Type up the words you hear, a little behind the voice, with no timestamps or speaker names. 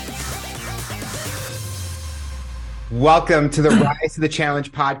Welcome to the Rise to the Challenge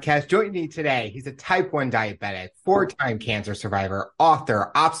podcast. Joining me today, he's a type 1 diabetic, four-time cancer survivor,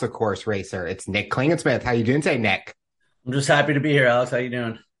 author, obstacle course racer. It's Nick Klingensmith. How you doing today, Nick? I'm just happy to be here, Alex. How you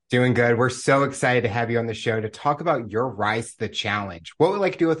doing? Doing good. We're so excited to have you on the show to talk about your rise to the challenge. What we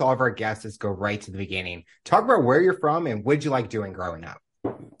like to do with all of our guests is go right to the beginning. Talk about where you're from and what you like doing growing up.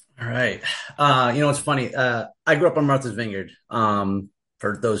 All right. It's funny. I grew up on Martha's Vineyard.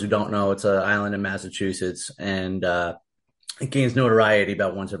 For those who don't know, it's an island in Massachusetts, and it gains notoriety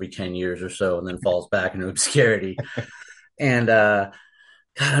about once every 10 years or so and then falls back into obscurity. And God,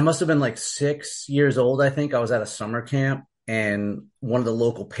 I must have been like 6 years old. I think I was at a summer camp, and one of the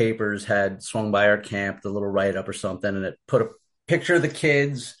local papers had swung by our camp, the little write-up or something, and it put a picture of the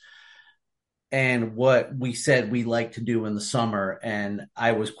kids and what we said we like to do in the summer. And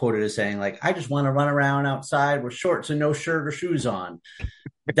I was quoted as saying, like, I just want to run around outside with shorts and no shirt or shoes on.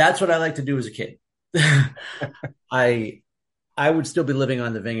 That's what I like to do as a kid. I would still be living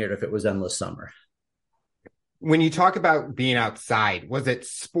on the vineyard if it was endless summer. When you talk about being outside, was it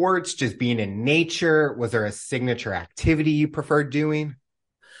sports, just being in nature? Was there a signature activity you preferred doing?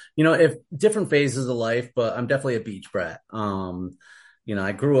 If different phases of life, but I'm definitely a beach brat.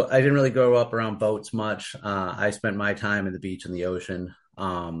 I didn't really grow up around boats much. I spent my time in the beach and the ocean.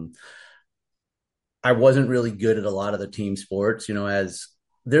 I wasn't really good at a lot of the team sports, as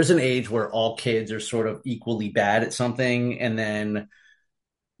there's an age where all kids are sort of equally bad at something. And then,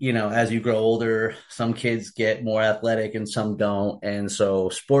 as you grow older, some kids get more athletic and some don't. And so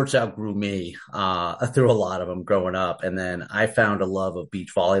sports outgrew me through a lot of them growing up. And then I found a love of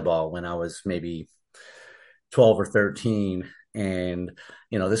beach volleyball when I was maybe 12 or 13. And,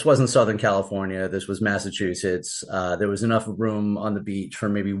 this wasn't Southern California. This was Massachusetts. There was enough room on the beach for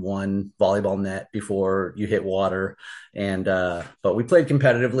maybe one volleyball net before you hit water. And, but we played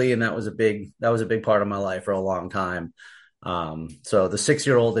competitively, and that was a big part of my life for a long time. So the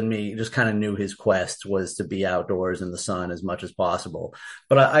 6-year-old in me just kind of knew his quest was to be outdoors in the sun as much as possible.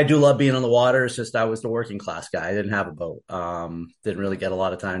 But I do love being on the water. It's just I was the working class guy. I didn't have a boat. Didn't really get a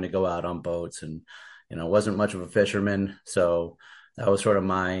lot of time to go out on boats, and wasn't much of a fisherman. So that was sort of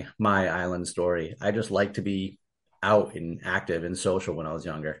my island story. I just like to be out and active and social when I was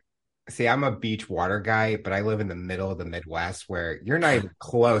younger. See, I'm a beach water guy, but I live in the middle of the Midwest where you're not even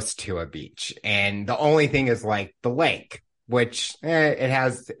close to a beach. And the only thing is like the lake, which it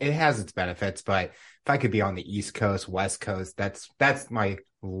has its benefits. But if I could be on the East Coast, West Coast, that's my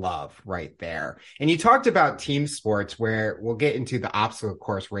love right there. And you talked about team sports, where we'll get into the obstacle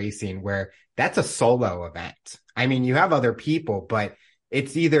course racing, where that's a solo event. I mean, you have other people, but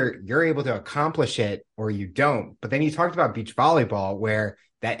it's either you're able to accomplish it or you don't. But then you talked about beach volleyball, where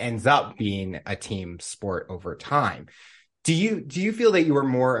that ends up being a team sport over time. Do you feel that you were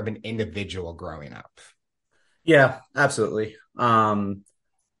more of an individual growing up? Yeah, absolutely.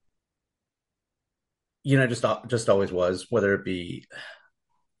 Just always was, whether it be,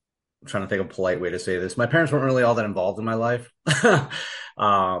 I'm trying to think of a polite way to say this. My parents weren't really all that involved in my life. I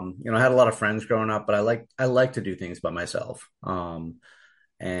had a lot of friends growing up, but I like to do things by myself.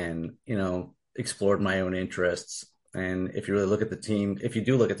 And explored my own interests. And if you really look at the team, if you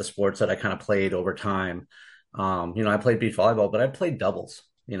do look at the sports that I kind of played over time, I played beach volleyball, but I played doubles.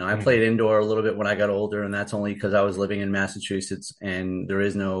 I played indoor a little bit when I got older, and that's only because I was living in Massachusetts and there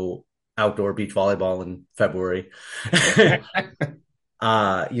is no outdoor beach volleyball in February.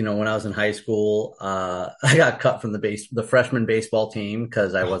 When I was in high school, I got cut from the freshman baseball team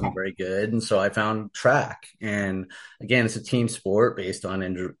because I wasn't very good. And so I found track. And again, it's a team sport based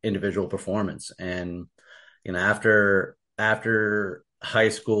on individual performance. And, after high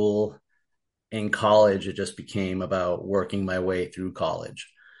school, in college, it just became about working my way through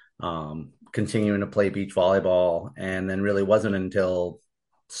college, continuing to play beach volleyball. And then really wasn't until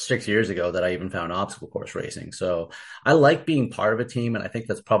 6 years ago that I even found obstacle course racing. So I like being part of a team. And I think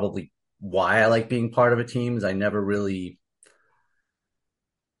that's probably why I like being part of a team, is I never really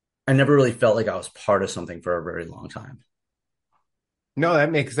felt like I was part of something for a very long time. No,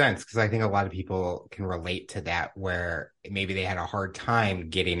 that makes sense, because I think a lot of people can relate to that, where maybe they had a hard time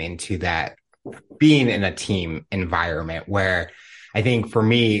getting into that, being in a team environment. Where I think for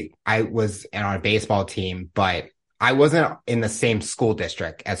me, I was on a baseball team, but I wasn't in the same school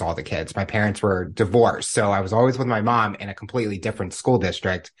district as all the kids. My parents were divorced, so I was always with my mom in a completely different school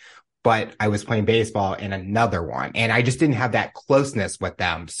district, but I was playing baseball in another one, and I just didn't have that closeness with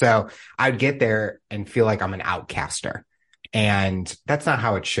them. So I'd get there and feel like I'm an outcaster, and that's not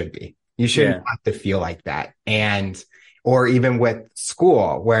how it should be. You shouldn't have to feel like that. Or even with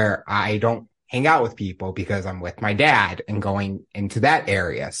school, where I don't hang out with people because I'm with my dad and going into that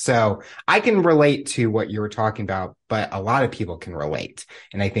area. So I can relate to what you were talking about, but a lot of people can relate.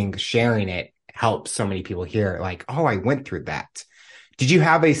 And I think sharing it helps so many people hear like, oh, I went through that. Did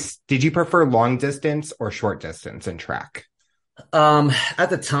you prefer long distance or short distance in track? At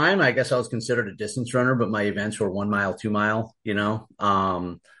the time, I guess I was considered a distance runner, but my events were 1 mile, 2 mile, you know.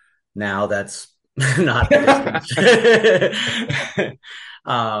 Now that's not the distance.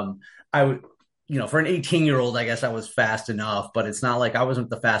 I would, for an 18-year-old, I guess I was fast enough, but it's not like I wasn't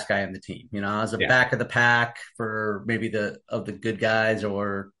the fast guy on the team. I was the back of the pack for maybe the good guys,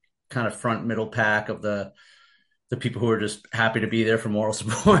 or kind of front middle pack of the people who are just happy to be there for moral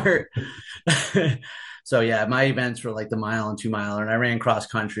support. So yeah, my events were like the mile and 2 miler, and I ran cross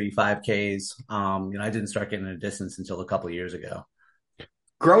country 5Ks. I didn't start getting a distance until a couple of years ago.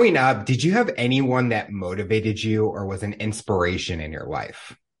 Growing up, did you have anyone that motivated you or was an inspiration in your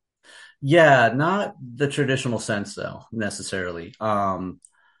life? Yeah, not the traditional sense though, necessarily. I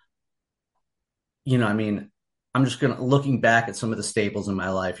mean, I'm just looking back at some of the staples in my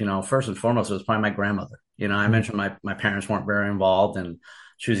life. First and foremost, it was probably my grandmother. I mentioned my parents weren't very involved, and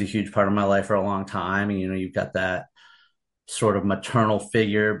she was a huge part of my life for a long time. And you've got that sort of maternal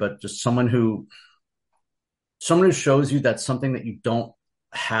figure, but just someone who shows you that something that you don't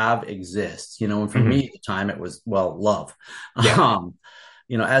have exists. And for me at the time, it was, well, love. Yeah.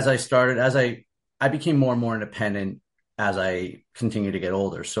 As I became more and more independent as I continued to get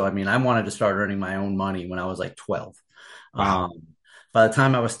older. So, I mean, I wanted to start earning my own money when I was like 12. Wow. By the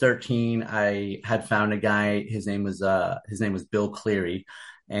time I was 13, I had found a guy. His name was Bill Cleary,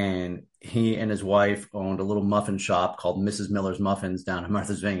 and he and his wife owned a little muffin shop called Mrs. Miller's Muffins down in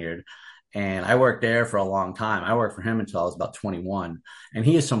Martha's Vineyard. And I worked there for a long time. I worked for him until I was about 21. And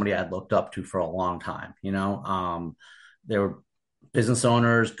he is somebody I'd looked up to for a long time. They were business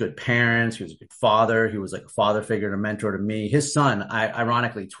owners, good parents. He was a good father. He was like a father figure and a mentor to me. His son,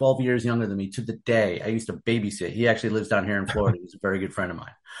 ironically, 12 years younger than me to the day, I used to babysit. He actually lives down here in Florida. He's a very good friend of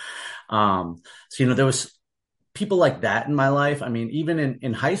mine. So, there was people like that in my life. I mean, even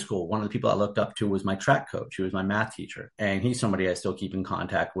in high school, one of the people I looked up to was my track coach. He was my math teacher, and he's somebody I still keep in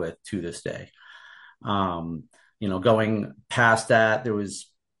contact with to this day. Going past that,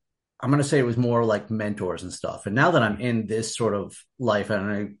 I'm going to say it was more like mentors and stuff. And now that I'm in this sort of life,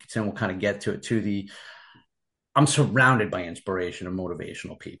 and we'll kind of get to it I'm surrounded by inspiration and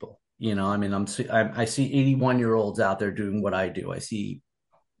motivational people. I mean, I see 81-year-olds out there doing what I do. I see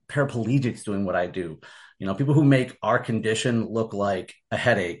paraplegics doing what I do. People who make our condition look like a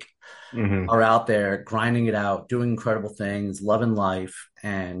headache are out there grinding it out, doing incredible things, loving life.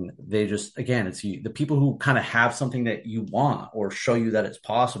 And they just, again, it's the people who kind of have something that you want or show you that it's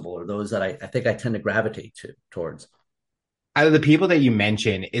possible, or those that I think I tend to gravitate towards. Out of the people that you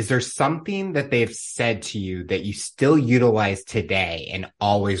mentioned, is there something that they've said to you that you still utilize today and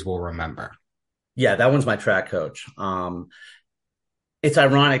always will remember? Yeah, that one's my track coach. It's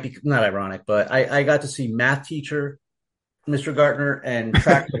ironic, not ironic, but I got to see math teacher, Mr. Gartner, and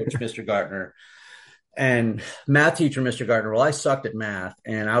track coach, Mr. Gartner. And math teacher, Mr. Gartner, well, I sucked at math,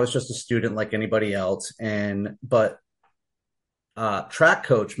 and I was just a student like anybody else. But track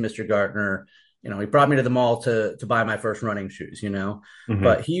coach, Mr. Gartner, he brought me to the mall to buy my first running shoes,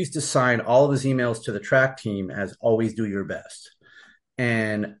 but he used to sign all of his emails to the track team as always do your best.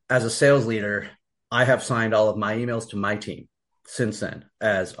 And as a sales leader, I have signed all of my emails to my team since then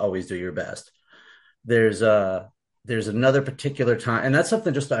as always do your best. There's another particular time, and that's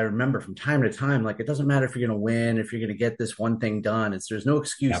something just I remember from time to time. Like, it doesn't matter if you're going to win, if you're going to get this one thing done. There's no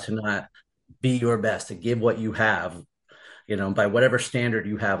excuse to not be your best, to give what you have, by whatever standard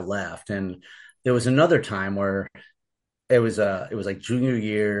you have left. And there was another time where it was like junior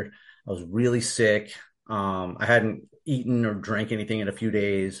year. I was really sick. I hadn't eaten or drank anything in a few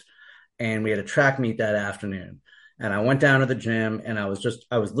days, and we had a track meet that afternoon. And I went down to the gym, and I was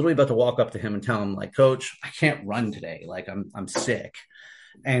literally about to walk up to him and tell him, like, Coach, I can't run today. Like, I'm sick.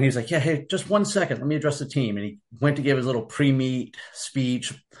 And he was like, yeah, hey, just 1 second. Let me address the team. And he went to give his little pre-meet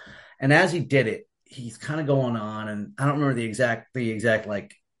speech. And as he did it, he's kind of going on, and I don't remember the exact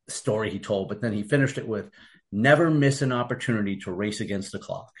like story he told, but then he finished it with, never miss an opportunity to race against the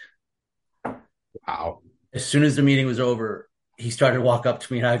clock. Wow. As soon as the meeting was over, he started to walk up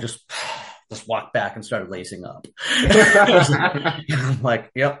to me, and I just walked back and started lacing up. I'm like,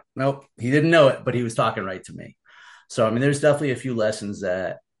 yep, nope. He didn't know it, but he was talking right to me. So, I mean, there's definitely a few lessons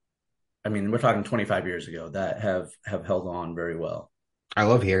that, I mean, we're talking 25 years ago, that have held on very well. I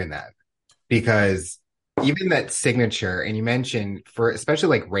love hearing that because even that signature, and you mentioned for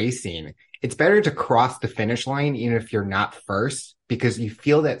especially like racing, it's better to cross the finish line even if you're not first because you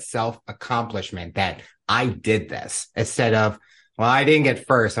feel that self accomplishment that I did this instead of, well, I didn't get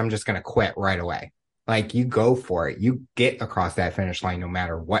first. I'm just going to quit right away. Like you go for it. You get across that finish line no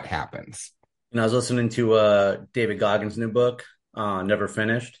matter what happens. I was listening to David Goggins' new book, Never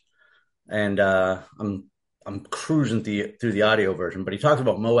Finished, and I'm cruising through the audio version, but he talks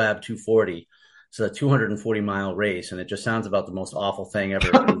about Moab 240. It's a 240-mile race, and it just sounds about the most awful thing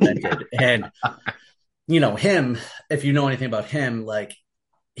ever invented. And him, if you know anything about him, like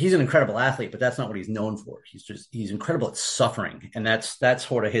he's an incredible athlete, but that's not what he's known for. He's incredible at suffering, and that's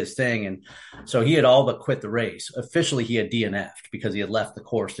sort of his thing. And so he had all but quit the race. Officially, he had DNF'd because he had left the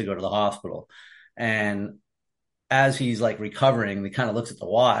course to go to the hospital. And as he's like recovering, he kind of looks at the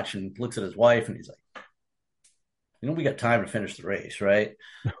watch and looks at his wife, and he's like, we got time to finish the race, right?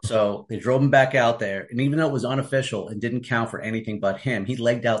 So they drove him back out there. And even though it was unofficial and didn't count for anything but him, he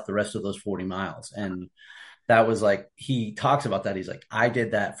legged out the rest of those 40 miles. And that was like, he talks about that. He's like, I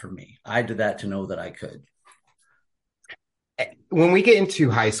did that for me. I did that to know that I could. When we get into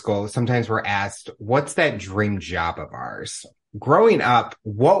high school, sometimes we're asked, what's that dream job of ours? Growing up,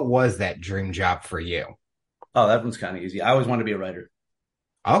 what was that dream job for you? Oh, that one's kind of easy. I always wanted to be a writer.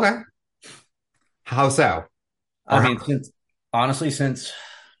 Okay. How so? I mean, since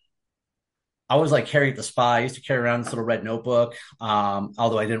I was like Harriet the Spy, I used to carry around this little red notebook.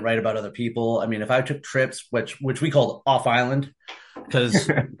 Although I didn't write about other people. I mean, if I took trips, which we called off island, because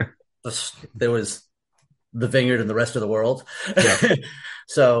there was the vineyard and the rest of the world. Yeah.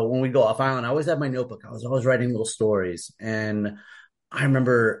 So when we go off island, I always had my notebook. I was always writing little stories. And I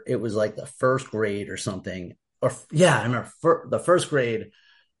remember it was like the first grade or something. I remember the first grade.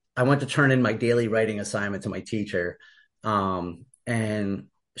 I went to turn in my daily writing assignment to my teacher. And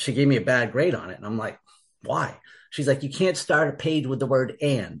she gave me a bad grade on it. And I'm like, why? She's like, you can't start a page with the word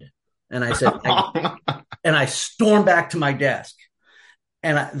and. And I said, and I stormed back to my desk.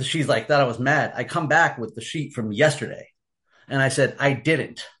 And she's like, that I was mad. I come back with the sheet from yesterday. And I said, I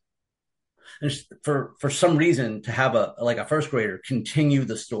didn't. And for some reason to have a first grader continue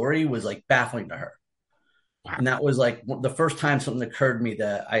the story was like baffling to her. Wow. And that was like the first time something occurred to me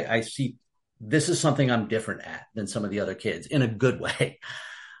that I see this is something I'm different at than some of the other kids in a good way.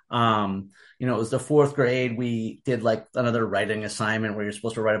 It was the fourth grade. We did like another writing assignment where you're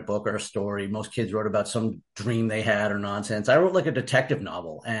supposed to write a book or a story. Most kids wrote about some dream they had or nonsense. I wrote like a detective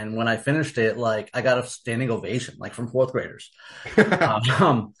novel. And when I finished it, like I got a standing ovation, like from fourth graders.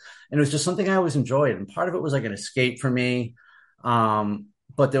 And it was just something I always enjoyed. And part of it was like an escape for me.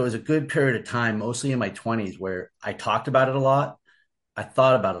 But there was a good period of time, mostly in my 20s, where I talked about it a lot. I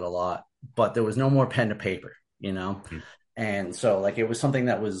thought about it a lot, but there was no more pen to paper, Mm-hmm. And so like it was something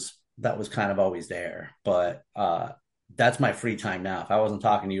that was kind of always there. But that's my free time now. If I wasn't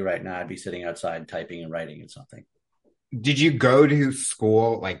talking to you right now, I'd be sitting outside typing and writing at something. Did you go to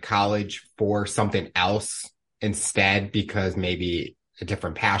school, like college, for something else instead because maybe a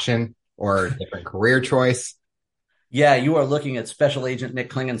different passion or a different career choice? Yeah, you are looking at Special Agent Nick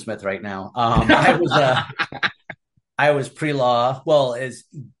Klingensmith right now. I was pre-law. Well, as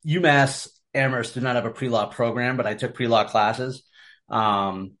UMass Amherst did not have a pre-law program, but I took pre-law classes.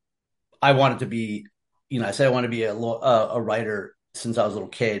 I wanted to be, I said I wanted to be a writer since I was a little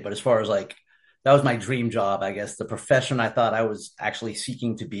kid. But as far as like, that was my dream job, I guess. The profession I thought I was actually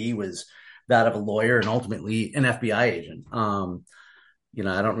seeking to be was that of a lawyer and ultimately an FBI agent.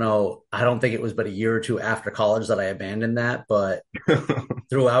 I don't know. I don't think it was but a year or two after college that I abandoned that. But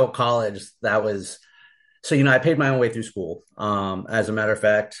throughout college, that was so, I paid my own way through school. As a matter of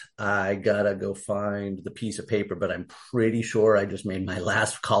fact, I got to go find the piece of paper, but I'm pretty sure I just made my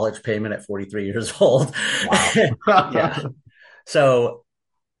last college payment at 43 years old. Wow. Yeah. So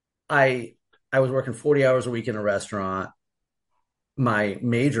I was working 40 hours a week in a restaurant. My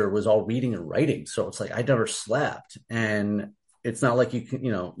major was all reading and writing. So it's like I never slept. And it's not like you can,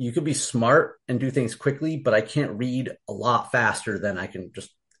 you could be smart and do things quickly, but I can't read a lot faster than I can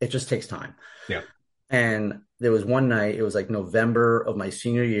it just takes time. Yeah. And there was one night, it was like November of my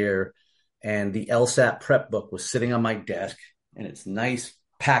senior year, and the LSAT prep book was sitting on my desk, and it's nice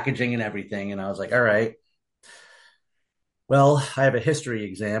packaging and everything. And I was like, all right, well, I have a history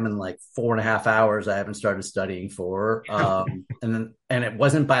exam in like 4.5 hours I haven't started studying for. And it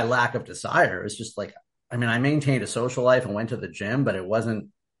wasn't by lack of desire. It's just like, I maintained a social life and went to the gym, but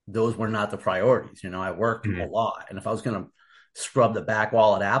those were not the priorities. I worked a lot. And if I was going to scrub the back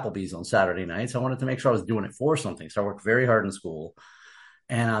wall at Applebee's on Saturday nights, I wanted to make sure I was doing it for something. So I worked very hard in school.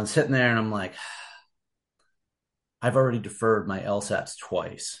 And I'm sitting there and I'm like, I've already deferred my LSATs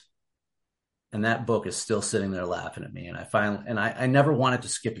twice. And that book is still sitting there laughing at me. And I never wanted to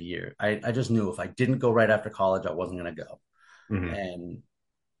skip a year. I just knew if I didn't go right after college, I wasn't going to go. Mm-hmm. And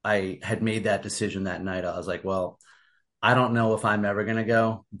I had made that decision that night. I was like, well, I don't know if I'm ever going to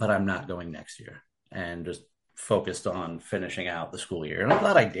go, but I'm not going next year, and just focused on finishing out the school year. And I'm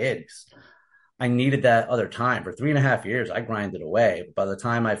glad I did. I needed that other time. For 3.5 years. I grinded away. By the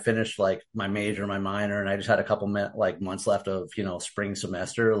time I finished like my major, my minor, and I just had a couple months left of, spring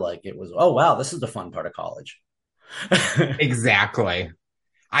semester, like it was, oh, wow, this is the fun part of college. Exactly.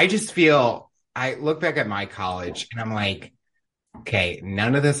 I just feel, I look back at my college and I'm like, okay,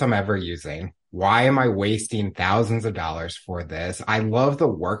 none of this I'm ever using. Why am I wasting thousands of dollars for this? I love the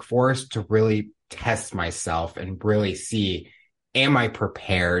workforce to really test myself and really see, am I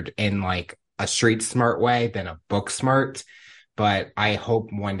prepared in like a street smart way than a book smart? But I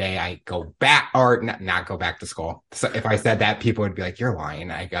hope one day I go back, or not go back to school. So if I said that, people would be like, you're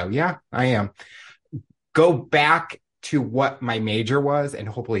lying. I go, yeah, I am. Go back to what my major was and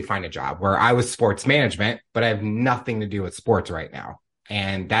hopefully find a job where I was sports management, but I have nothing to do with sports right now.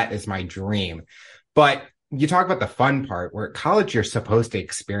 And that is my dream. But you talk about the fun part where at college, you're supposed to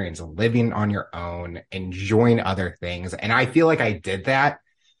experience living on your own, enjoying other things. And I feel like I did that,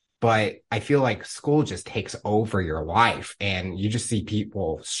 but I feel like school just takes over your life and you just see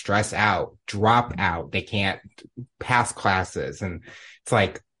people stress out, drop out. They can't pass classes. And it's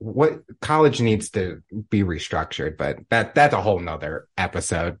like, what college needs to be restructured, but that's a whole nother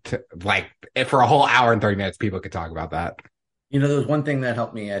episode. Like for a whole hour and 30 minutes, people could talk about that. There was one thing that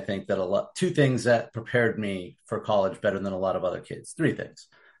helped me. I think that two things that prepared me for college better than a lot of other kids. Three things.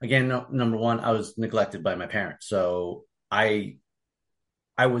 Again, number one, I was neglected by my parents. So I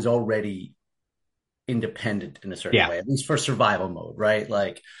was already independent in a certain way, at least for survival mode, right?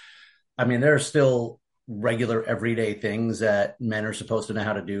 Like, I mean, there are still regular everyday things that men are supposed to know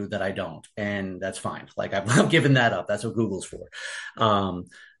how to do that I don't. And that's fine. Like I've given that up. That's what Google's for.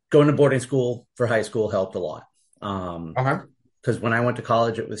 Going to boarding school for high school helped a lot. Because when I went to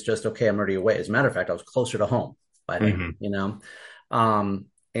college, it was just, okay, I'm already away. As a matter of fact, I was closer to home by then,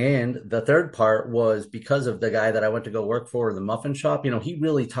 and the third part was because of the guy that I went to go work for, the muffin shop, he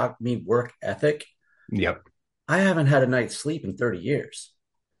really taught me work ethic. Yep. I haven't had a night's sleep in 30 years.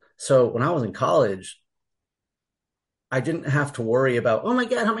 So when I was in college, I didn't have to worry about, oh my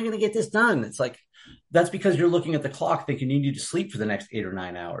God, how am I going to get this done? It's like, that's because you're looking at the clock thinking you need to sleep for the next 8 or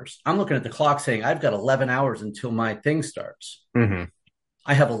 9 hours. I'm looking at the clock saying I've got 11 hours until my thing starts. Mm-hmm.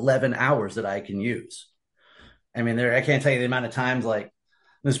 I have 11 hours that I can use. I mean, I can't tell you the amount of times, like,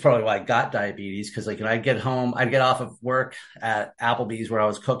 this is probably why I got diabetes. Cause like, I'd get home, I'd get off of work at Applebee's where I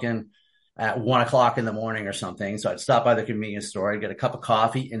was cooking at 1 o'clock in the morning or something. So I'd stop by the convenience store, I'd get a cup of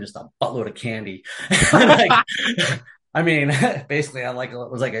coffee and just a buttload of candy. Like, I mean, basically I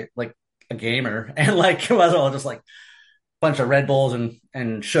was like a gamer, and like, it was all just like a bunch of Red Bulls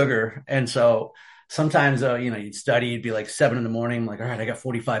and sugar. And so sometimes, you'd study, you'd be like 7 in the morning. I'm like, all right, I got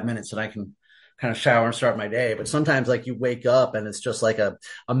 45 minutes and I can kind of shower and start my day. But sometimes like you wake up and it's just like a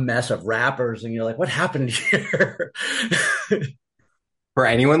mess of wrappers and you're like, what happened here? For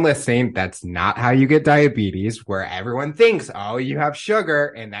anyone listening, that's not how you get diabetes, where everyone thinks, oh, you have sugar,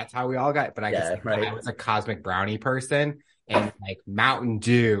 and that's how we all got it. But I was a cosmic brownie person, and like Mountain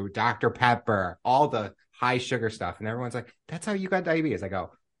Dew, Dr. Pepper, all the high sugar stuff. And everyone's like, that's how you got diabetes. I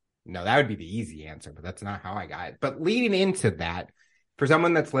go, no, that would be the easy answer, but that's not how I got it. But leading into that, for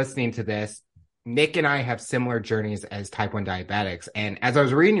someone that's listening to this, Nick and I have similar journeys as type 1 diabetics. And as I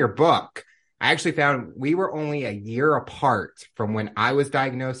was reading your book, I actually found we were only a year apart from when I was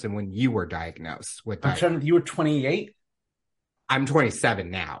diagnosed and when you were diagnosed with diabetes. You were 28? I'm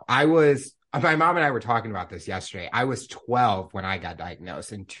 27 now. My mom and I were talking about this yesterday. I was 12 when I got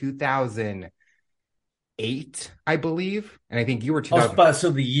diagnosed in 2008, I believe. And I think you were 2000. Oh,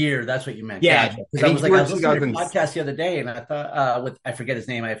 so the year, that's what you meant. Yeah. Because I was listening to your podcast the other day and I thought, I forget his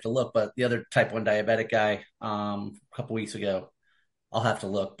name, I have to look, but the other type 1 diabetic guy a couple weeks ago, I'll have to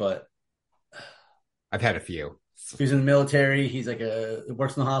look, but I've had a few. He's in the military. He's like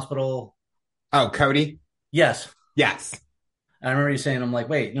works in the hospital. Oh, Cody? Yes. I remember you saying, I'm like,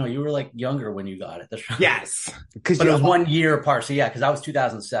 wait, no, you were like younger when you got it. That's right. Yes. But it was 1 year apart. So yeah, because I was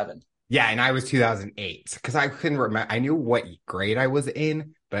 2007. Yeah, and I was 2008. Because I couldn't remember. I knew what grade I was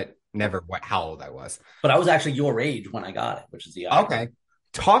in, but never how old I was. But I was actually your age when I got it, which is the irony. Okay.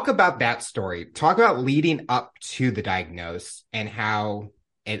 Talk about that story. Talk about leading up to the diagnosis and how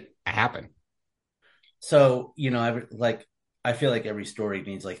it happened. So, I feel like every story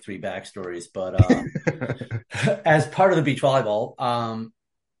needs like 3 backstories, but as part of the beach volleyball,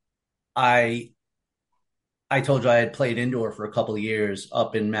 I I told you I had played indoor for a couple of years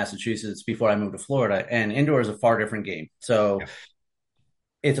up in Massachusetts before I moved to Florida, and indoor is a far different game. So Yeah.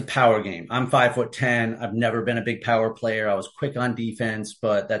 it's a power game. I'm 5'10". I've never been a big power player. I was quick on defense,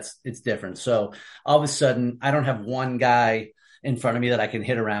 but it's different. So all of a sudden, I don't have one guy in front of me that I can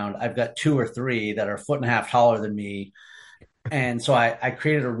hit around. I've got two or three that are a foot and a half taller than me. And so I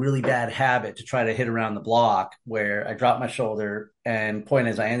created a really bad habit to try to hit around the block where I dropped my shoulder. And point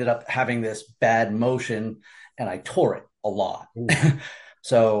is, I ended up having this bad motion and I tore it a lot. Ooh.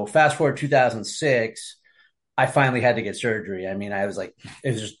 So fast forward 2006, I finally had to get surgery. I mean, I was like,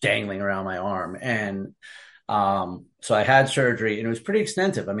 it was just dangling around my arm. And so I had surgery and it was pretty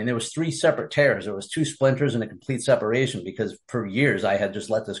extensive. I mean, there was three separate tears. There was two splinters and a complete separation because for years I had just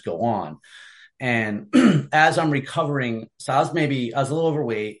let this go on. And as I'm recovering, so I was a little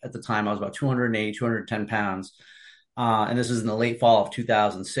overweight at the time. I was about 208, 210 pounds. And this is in the late fall of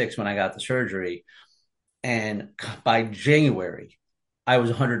 2006 when I got the surgery. And by January, I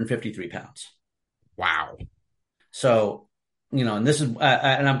was 153 pounds. Wow. So, and this is,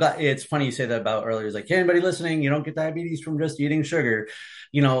 and I'm glad it's funny you say that about earlier. It's like, hey, anybody listening, you don't get diabetes from just eating sugar.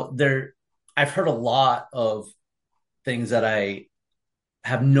 I've heard a lot of things that I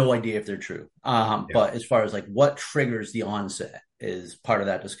have no idea if they're true. Yeah. But as far as like what triggers the onset is part of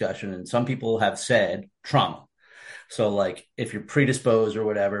that discussion. And some people have said trauma. So like if you're predisposed or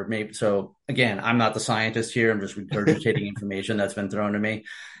whatever, maybe. So again, I'm not the scientist here. I'm just regurgitating information that's been thrown to me.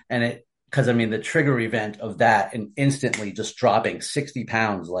 Because I mean, the trigger event of that and instantly just dropping 60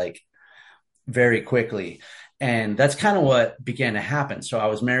 pounds, like very quickly. And that's kind of what began to happen. So I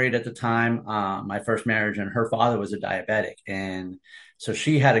was married at the time, my first marriage, and her father was a diabetic. And so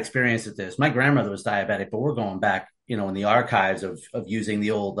she had experience with this. My grandmother was diabetic, but we're going back, in the archives of using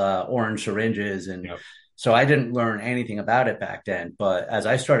the old orange syringes. And Yep. so I didn't learn anything about it back then. But as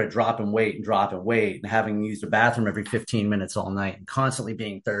I started dropping weight and having used the bathroom every 15 minutes all night and constantly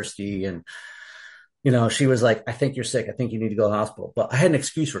being thirsty and she was like, I think you're sick. I think you need to go to the hospital. But I had an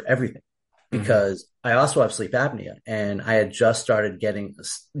excuse for everything because I also have sleep apnea and I had just started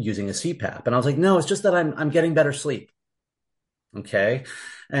using a CPAP. And I was like, no, it's just that I'm getting better sleep. Okay.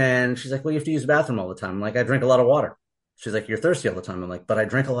 And she's like, well, you have to use the bathroom all the time. I'm like, I drink a lot of water. She's like, you're thirsty all the time. I'm like, but I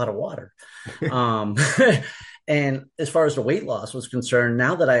drink a lot of water. Um, and as far as the weight loss was concerned,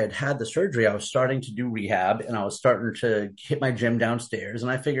 now that I had the surgery, I was starting to do rehab and I was starting to hit my gym downstairs.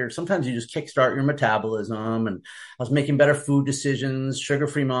 And I figured sometimes you just kickstart your metabolism. And I was making better food decisions,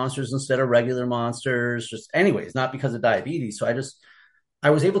 sugar-free monsters instead of regular monsters, just anyways, not because of diabetes. So I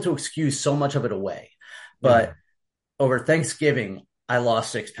was able to excuse so much of it away. But over Thanksgiving, I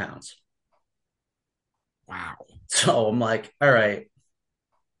lost 6 pounds. Wow. So I'm like, all right,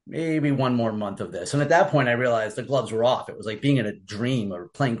 maybe one more month of this. And at that point, I realized the gloves were off. It was like being in a dream or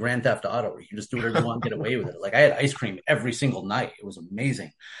playing Grand Theft Auto where you can just do whatever you want and get away with it. Like I had ice cream every single night. It was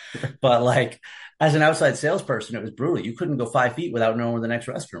amazing. But like as an outside salesperson, it was brutal. You couldn't go 5 feet without knowing where the next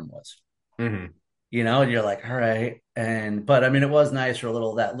restroom was. Mm-hmm. And you're like, all right. But I mean, it was nice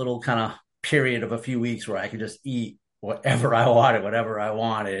for that little kind of period of a few weeks where I could just eat whatever I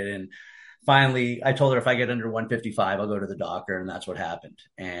wanted. And finally, I told her if I get under 155, I'll go to the doctor. And that's what happened.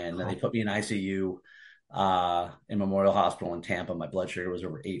 And then they put me in ICU in Memorial Hospital in Tampa. My blood sugar was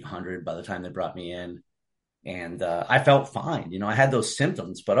over 800 by the time they brought me in. And I felt fine. I had those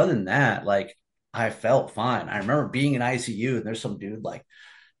symptoms. But other than that, like, I felt fine. I remember being in ICU and there's some dude like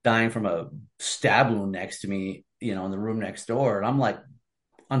dying from a stab wound next to me, in the room next door. And I'm like,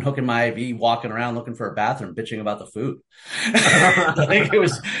 unhooking my IV, walking around looking for a bathroom, bitching about the food. I think it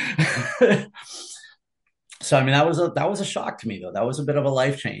was. So I mean, that was a shock to me though. That was a bit of a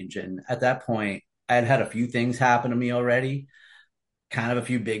life change, and at that point, I had a few things happen to me already, kind of a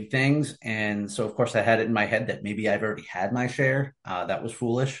few big things, and so of course I had it in my head that maybe I've already had my share. That was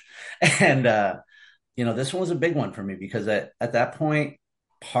foolish, and this one was a big one for me because at that point,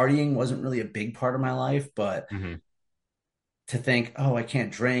 partying wasn't really a big part of my life, but to think, oh, I can't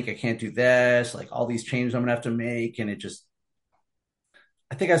drink, I can't do this, like all these changes I'm gonna have to make. And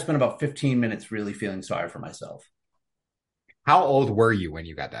I think I spent about 15 minutes really feeling sorry for myself. How old were you when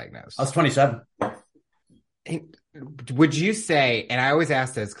you got I was diagnosed? 27. And would you say, and I always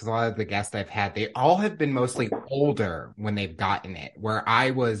ask this because a lot of the guests I've had, they all have been mostly older when they've gotten it, where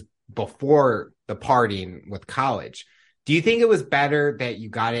I was before the partying with college. Do you think it was better that you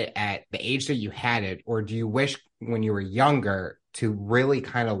got it at the age that you had it, or do you wish when you were younger to really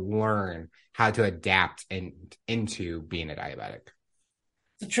kind of learn how to adapt into being a diabetic?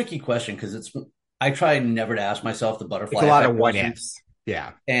 It's a tricky question because I try never to ask myself the It's butterfly a lot effect of what question. ifs.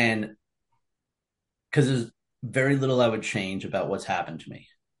 Yeah. And because there's very little I would change about what's happened to me.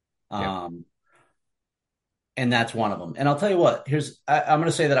 Yeah. Um, And that's one of them. And I'll tell you what, I'm going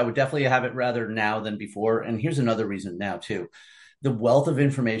to say that I would definitely have it rather now than before. And here's another reason now too. The wealth of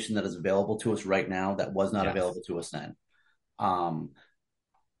information that is available to us right now that was not Yes. available to us then. Um,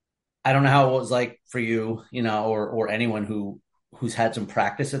 I don't know how it was like for you, or anyone who's had some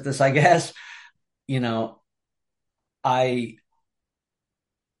practice at this, I guess. You know, I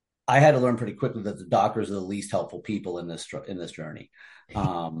I had to learn pretty quickly that the doctors are the least helpful people in this journey.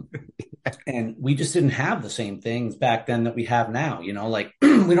 Um, and we just didn't have the same things back then that we have now. Like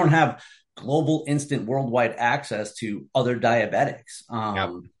we don't have global, instant, worldwide access to other diabetics. Yep.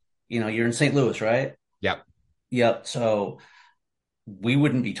 You're in St. Louis, right? Yep. Yep. So we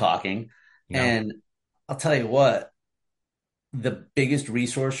wouldn't be talking. No. And I'll tell you what, the biggest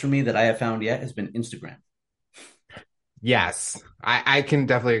resource for me that I have found yet has been Instagram. Yes. I can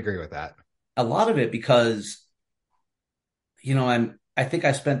definitely agree with that. A lot of it because, I think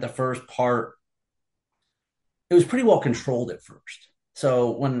I spent the first part, it was pretty well controlled at first.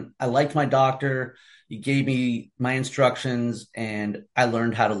 So when I liked my doctor, he gave me my instructions and I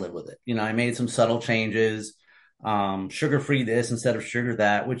learned how to live with it. I made some subtle changes, sugar free this instead of sugar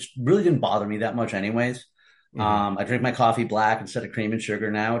that, which really didn't bother me that much, anyways. Hmm. I drink my coffee black instead of cream and sugar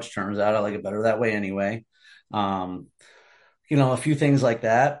now, which turns out I like it better that way anyway. Um, a few things like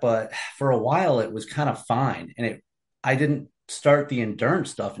that. But for a while, it was kind of fine. I didn't start the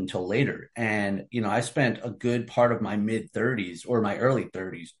endurance stuff until later. And, I spent a good part of my mid 30s or my early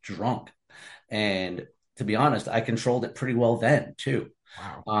 30s drunk. And to be honest, I controlled it pretty well then too.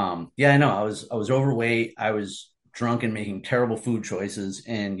 Wow. Yeah, I know. I was overweight. I was drunk and making terrible food choices,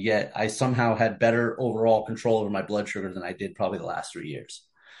 and yet I somehow had better overall control over my blood sugar than I did probably the last 3 years.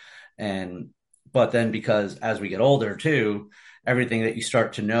 And but then because as we get older too, everything that you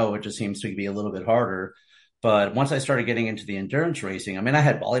start to know, it just seems to be a little bit harder. But once I started getting into the endurance racing, I mean, I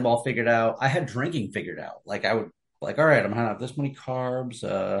had volleyball figured out. I had drinking figured out. Like I would like, all right, I'm gonna have this many carbs.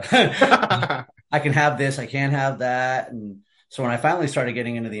 I can have this, I can't have that. And so when I finally started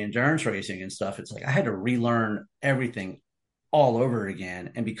getting into the endurance racing and stuff, it's like I had to relearn everything all over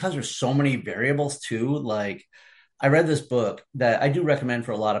again. And because there's so many variables too, like I read this book that I do recommend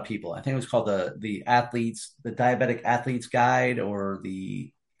for a lot of people. I think it was called the Diabetic Athlete's Guide, or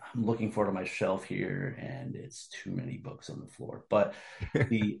the I'm looking for it on my shelf here, and it's too many books on the floor. But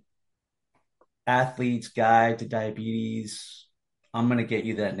the Athlete's Guide to Diabetes. I'm gonna get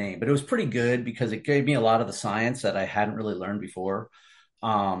you that name, but it was pretty good because it gave me a lot of the science that I hadn't really learned before.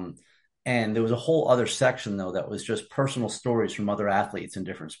 Um, and there was a whole other section though that was just personal stories from other athletes in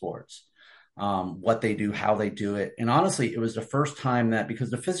different sports, what they do, how they do it. And honestly, it was the first time that,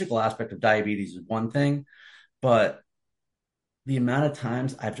 because the physical aspect of diabetes is one thing, but the amount of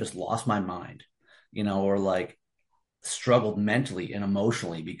times I've just lost my mind, or like struggled mentally and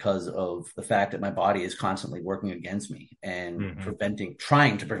emotionally because of the fact that my body is constantly working against me and Hmm.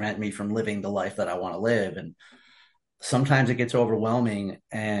 trying to prevent me from living the life that I want to live. And sometimes it gets overwhelming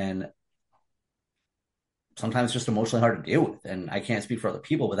and sometimes just emotionally hard to deal with. And I can't speak for other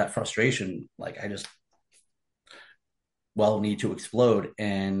people, but that frustration, like I just need to explode.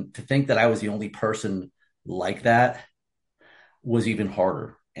 And to think that I was the only person like that was even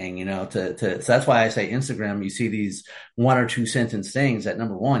harder. And so that's why I say Instagram, you see these one or two sentence things that,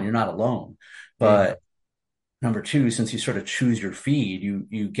 number one, you're not alone. Hmm. But number two, since you sort of choose your feed,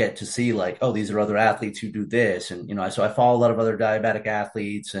 you get to see like, oh, these are other athletes who do this. And so I follow a lot of other diabetic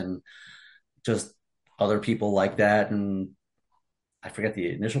athletes and just other people like that. And I forget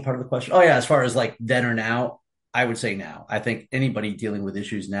the initial part of the question. Oh yeah, as far as like then or now, I would say now. I think anybody dealing with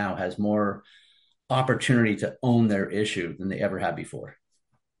issues now has more opportunity to own their issue than they ever had before.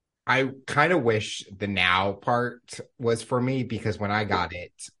 I kind of wish the now part was for me because when I got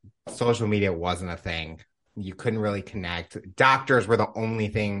it, social media wasn't a thing. You couldn't really connect. Doctors were the only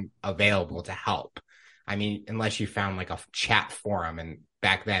thing available to help. I mean, unless you found like a chat forum, and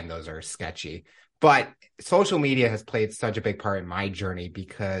back then those are sketchy. But social media has played such a big part in my journey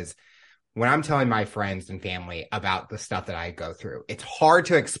because when I'm telling my friends and family about the stuff that I go through, it's hard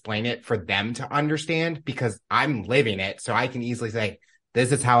to explain it for them to understand because I'm living it. So I can easily say,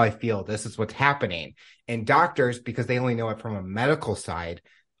 this is how I feel. This is what's happening. And doctors, because they only know it from a medical side,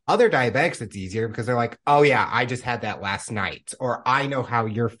 other diabetics, it's easier because they're like, oh, yeah, I just had that last night, or I know how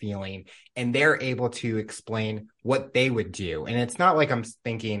you're feeling. And they're able to explain what they would do. And it's not like I'm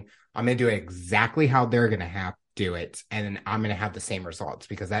thinking I'm going to do it exactly how they're going to have do it. And I'm going to have the same results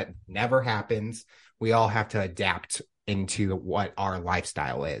because that never happens. We all have to adapt into what our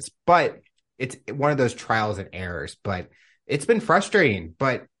lifestyle is. But it's one of those trials and errors. But it's been frustrating,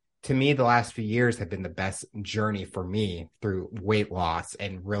 but to me, the last few years have been the best journey for me through weight loss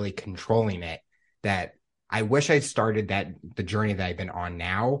and really controlling it that I wish I started the journey that I've been on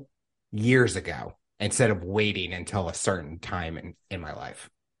now years ago instead of waiting until a certain time in my life.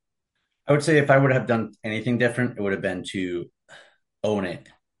 I would say if I would have done anything different, it would have been to own it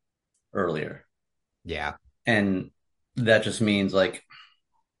earlier. Yeah. And that just means like,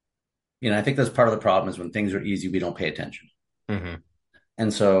 I think that's part of the problem is when things are easy, we don't pay attention. Mm-hmm.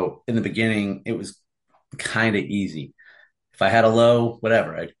 And so in the beginning, it was kind of easy. If I had a low,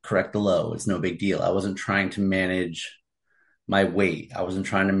 whatever, I'd correct the low. It's no big deal. I wasn't trying to manage my weight. I wasn't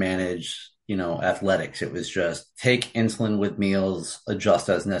trying to manage, athletics. It was just take insulin with meals, adjust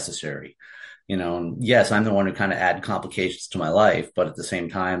as necessary. And yes, I'm the one who kind of add complications to my life, but at the same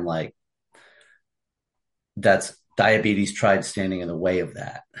time, like that's diabetes tried standing in the way of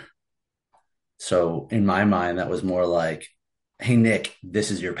that. So in my mind, that was more like, hey, Nick,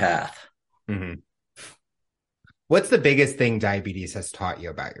 this is your path. Mm-hmm. What's the biggest thing diabetes has taught you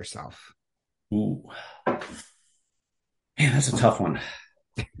about yourself? Ooh. Man, that's a tough one.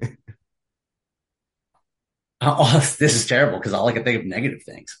 This is terrible because all I can think of negative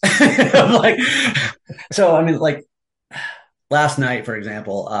things. I'm like, so I mean, like last night, for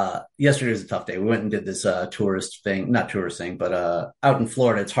example, yesterday was a tough day. We went and did this not tourist thing, but out in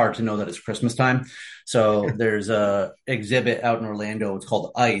Florida, it's hard to know that it's Christmas time. So there's a exhibit out in Orlando. It's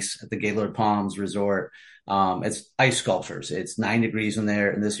called Ice at the Gaylord Palms Resort. It's ice sculptures. It's 9 degrees in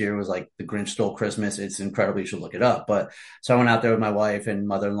there. And this year was like the Grinch Stole Christmas. It's incredible. You should look it up. But so I went out there with my wife and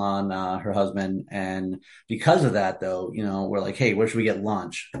mother-in-law and her husband. And because of that, though, we're like, hey, where should we get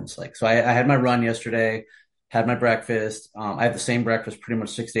lunch? And it's like, so I had my run yesterday, had my breakfast. I have the same breakfast pretty much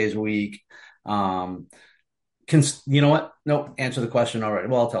 6 days a week. You know what? Nope. Answer the question already.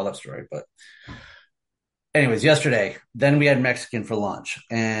 Well, I'll tell that story, but anyways, yesterday, then we had Mexican for lunch.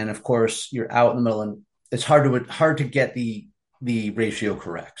 And of course you're out in the middle and it's hard to get the ratio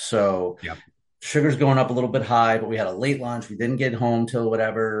correct. So yep. Sugar's going up a little bit high, but we had a late lunch. We didn't get home till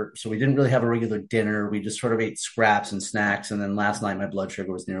whatever. So we didn't really have a regular dinner. We just sort of ate scraps and snacks. And then last night, my blood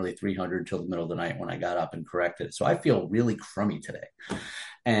sugar was nearly 300 till the middle of the night when I got up and corrected it. So I feel really crummy today.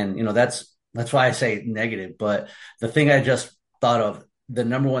 And, that's why I say negative. But the thing I just thought of, the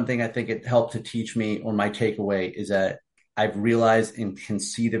number one thing I think it helped to teach me, or my takeaway, is that I've realized and can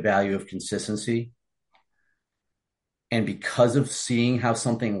see the value of consistency. And because of seeing how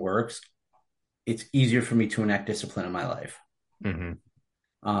something works, it's easier for me to enact discipline in my life.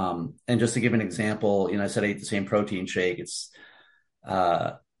 Mm-hmm. And just to give an example, I said I ate the same protein shake. It's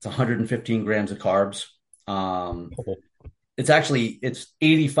 115 grams of carbs. It's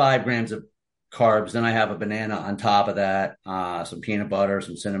 85 grams of carbs. Then I have a banana on top of that, some peanut butter,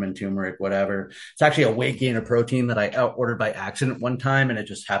 some cinnamon, turmeric, whatever. It's actually a weight gainer protein that I ordered by accident one time, and it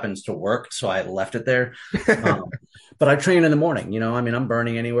just happens to work. So I left it there. But I train in the morning, I'm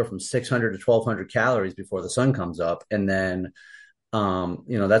burning anywhere from 600 to 1200 calories before the sun comes up. And then,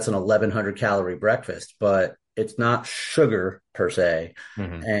 that's an 1100 calorie breakfast, but it's not sugar per se.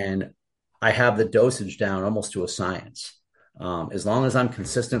 Mm-hmm. And I have the dosage down almost to a science. As long as I'm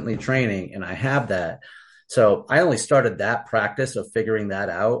consistently training and I have that. So I only started that practice of figuring that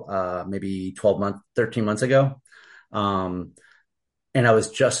out, maybe 13 months ago. And I was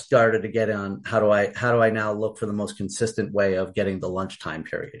just started to get on how do I now look for the most consistent way of getting the lunchtime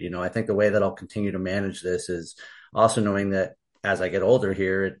period. I think the way that I'll continue to manage this is also knowing that as I get older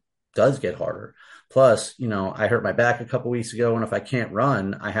here, it does get harder. Plus, I hurt my back a couple weeks ago, and if I can't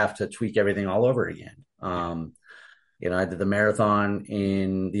run, I have to tweak everything all over again. I did the marathon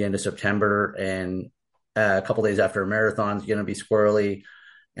in the end of September, and a couple days after a marathon is going to be squirrely.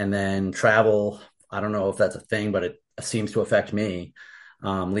 And then travel, I don't know if that's a thing, but it seems to affect me,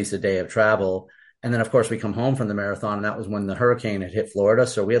 at least a day of travel. And then, of course, we come home from the marathon, and that was when the hurricane had hit Florida.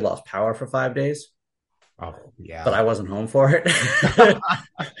 So we had lost power for 5 days. Oh, yeah. But I wasn't home for it.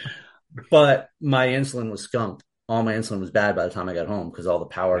 But my insulin was skunked. All my insulin was bad by the time I got home because all the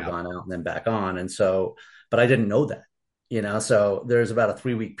power had gone out and then back on. And so, but I didn't know that. So there's about a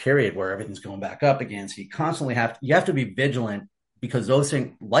 3-week period where everything's going back up again. So you constantly have to be vigilant because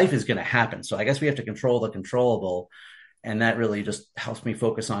life is going to happen. So I guess we have to control the controllable. And that really just helps me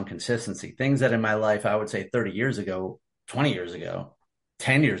focus on consistency. Things that in my life, I would say 30 years ago, 20 years ago,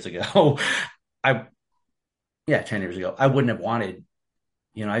 10 years ago, 10 years ago, I wouldn't have wanted,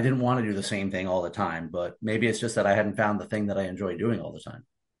 I didn't want to do the same thing all the time, but maybe it's just that I hadn't found the thing that I enjoy doing all the time.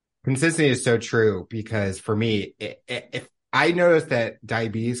 Consistency is so true because for me, if I notice that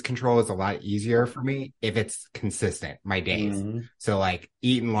diabetes control is a lot easier for me if it's consistent, my days. Mm-hmm. So like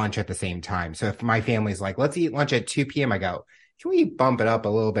eating lunch at the same time. So if my family's like, let's eat lunch at 2 p.m., I go, can we bump it up a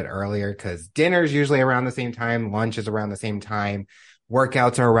little bit earlier? Because dinner's usually around the same time. Lunch is around the same time.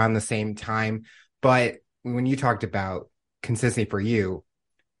 Workouts are around the same time. But when you talked about consistency for you,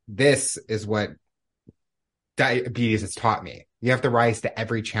 this is what diabetes has taught me. You have to rise to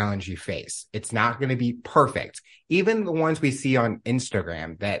every challenge you face. It's not going to be perfect. Even the ones we see on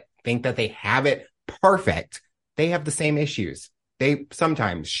Instagram that think that they have it perfect, they have the same issues. They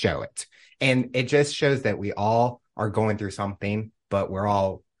sometimes show it. And it just shows that we all are going through something, but we're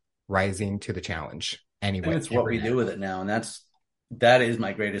all rising to the challenge anyway. And it's what we do with it now. And that is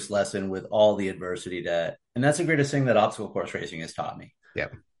my greatest lesson with all the adversity and that's the greatest thing that obstacle course racing has taught me. Yeah.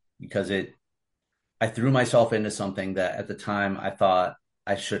 Because I threw myself into something that at the time I thought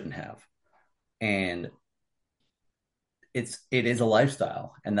I shouldn't have. And it is a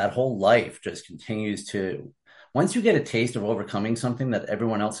lifestyle, and that whole life just continues to, once you get a taste of overcoming something that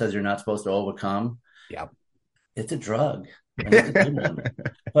everyone else says you're not supposed to overcome. Yeah. It's a drug. And it's a good one.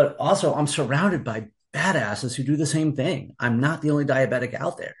 But also I'm surrounded by badasses who do the same thing. I'm not the only diabetic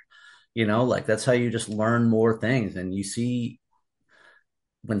out there. Like that's how you just learn more things. And you see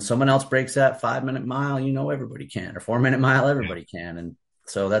when someone else breaks that 5-minute mile, everybody can, or 4-minute mile, everybody can. And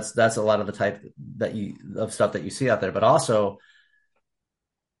so that's a lot of the type of stuff that you see out there. But also,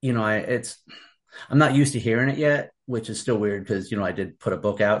 I'm not used to hearing it yet, which is still weird because, I did put a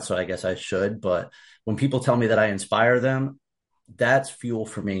book out, so I guess I should. But when people tell me that I inspire them, that's fuel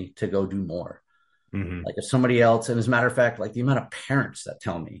for me to go do more. Mm-hmm. Like if somebody else, and as a matter of fact, like the amount of parents that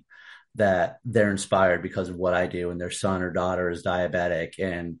tell me that they're inspired because of what I do and their son or daughter is diabetic.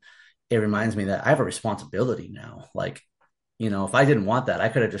 And it reminds me that I have a responsibility now. Like, if I didn't want that, I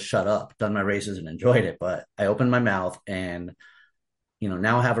could have just shut up, done my races and enjoyed it. But I opened my mouth and,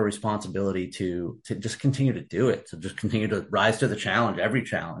 now I have a responsibility to just continue to do it. To just continue to rise to the challenge, every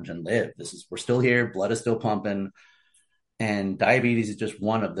challenge, and live. We're still here. Blood is still pumping. And diabetes is just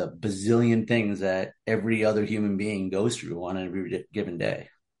one of the bazillion things that every other human being goes through on every given day.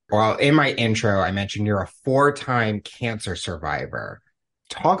 Well, in my intro, I mentioned you're a 4-time cancer survivor.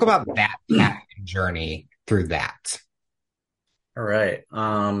 Talk about that journey through that. All right.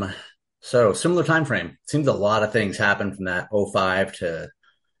 So similar time frame. Seems a lot of things happened from that 05 to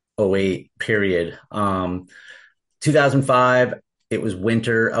 08 period. 2005, it was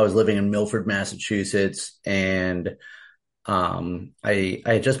winter. I was living in Milford, Massachusetts, and I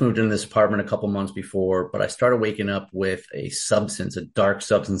had just moved into this apartment a couple months before, but I started waking up with a dark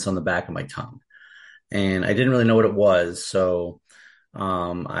substance on the back of my tongue. And I didn't really know what it was. So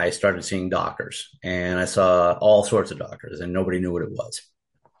I started seeing doctors, and I saw all sorts of doctors, and nobody knew what it was.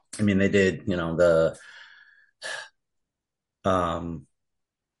 I mean, they did, can't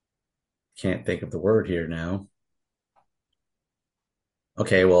think of the word here now.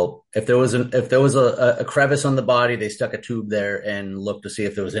 Okay, well, if there was a crevice on the body, they stuck a tube there and looked to see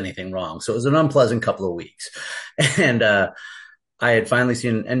if there was anything wrong. So it was an unpleasant couple of weeks. And I had finally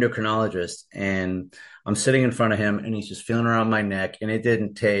seen an endocrinologist, and I'm sitting in front of him, and he's just feeling around my neck, and it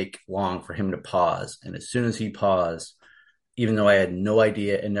didn't take long for him to pause. And as soon as he paused, even though I had no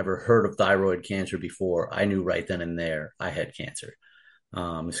idea and never heard of thyroid cancer before, I knew right then and there I had cancer.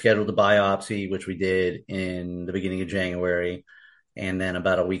 Scheduled a biopsy, which we did in the beginning of January. And then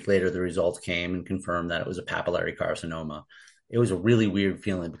about a week later, the results came and confirmed that it was a papillary carcinoma. It was a really weird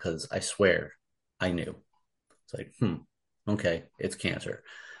feeling because I swear I knew. It's like, okay, it's cancer.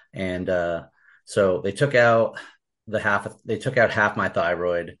 And so they took out half my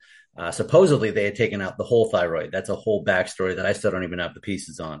thyroid. Supposedly they had taken out the whole thyroid. That's a whole backstory that I still don't even have the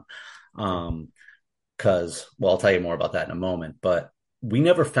pieces on. Because, I'll tell you more about that in a moment. But we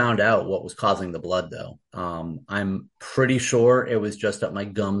never found out what was causing the blood, though. I'm pretty sure it was just that my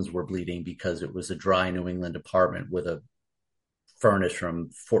gums were bleeding because it was a dry New England apartment with a furnace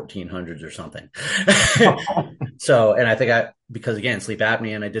from 1400s or something. So, and I think because again, sleep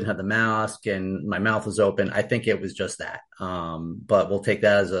apnea, and I didn't have the mask and my mouth was open. I think it was just that. But we'll take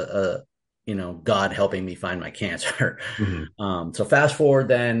that as a God helping me find my cancer. Mm-hmm. So fast forward,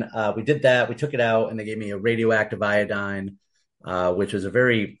 then we did that. We took it out, and they gave me a radioactive iodine, which is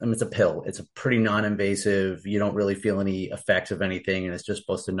it's a pill. It's a pretty non-invasive. You don't really feel any effects of anything, and it's just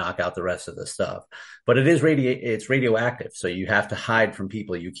supposed to knock out the rest of the stuff. But it's radioactive, so you have to hide from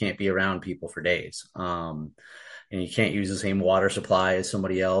people. You can't be around people for days. And you can't use the same water supply as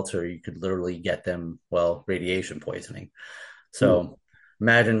somebody else, or you could literally get them, radiation poisoning. So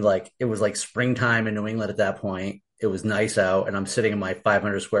imagine it was like springtime in New England at that point. It was nice out, and I'm sitting in my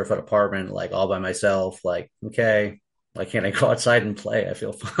 500 square foot apartment, all by myself. Okay, why can't I go outside and play? I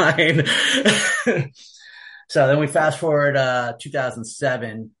feel fine. So then we fast forward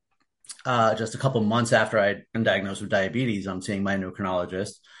 2007, just a couple months after I'd been diagnosed with diabetes. I'm seeing my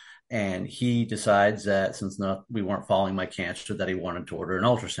endocrinologist, and he decides that since we weren't following my cancer, that he wanted to order an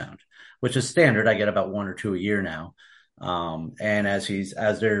ultrasound, which is standard. I get about one or two a year now. And as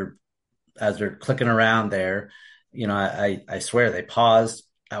they're clicking around there, I swear they paused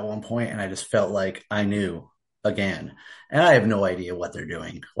at one point, and I just felt like I knew again, and I have no idea what they're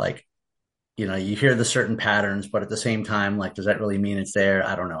doing. Like, you hear the certain patterns, but at the same time, like, does that really mean it's there?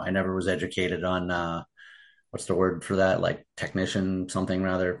 I don't know. I never was educated on what's the word for that? Like technician, something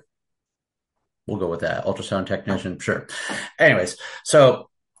rather. We'll go with that. Ultrasound technician, sure. Anyways, so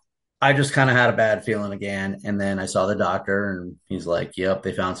I just kind of had a bad feeling again. And then I saw the doctor and he's like, yep,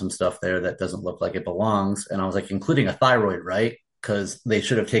 they found some stuff there that doesn't look like it belongs. And I was like, including a thyroid, right? Because they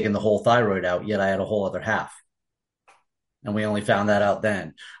should have taken the whole thyroid out, yet I had a whole other half. And we only found that out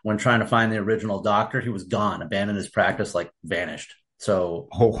then. When trying to find the original doctor, he was gone, abandoned his practice, like vanished. So,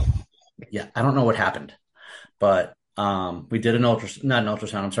 yeah, I don't know what happened. But we did not an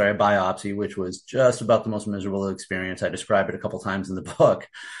ultrasound, I'm sorry, a biopsy, which was just about the most miserable experience. I described it a couple times in the book.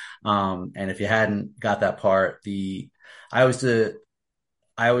 And if you hadn't got that part, I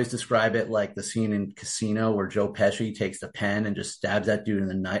always describe it like the scene in Casino where Joe Pesci takes the pen and just stabs that dude in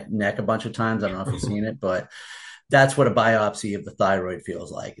the neck a bunch of times. I don't know if you've seen it, but that's what a biopsy of the thyroid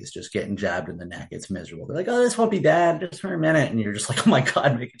feels like. It's just getting jabbed in the neck. It's miserable. They're like, oh, this won't be bad just for a minute. And you're just like, oh my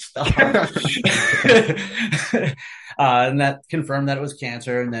God, make it stop. And that confirmed that it was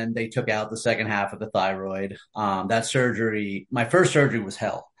cancer. And then they took out the second half of the thyroid. That surgery, my first surgery was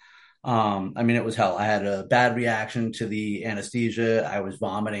hell. It was hell. I had a bad reaction to the anesthesia. I was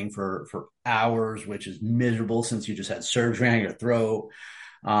vomiting for hours, which is miserable since you just had surgery on your throat.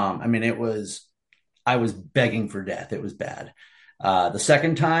 I was begging for death. It was bad. The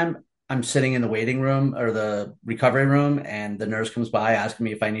second time, I'm sitting in the waiting room or the recovery room, and the nurse comes by asking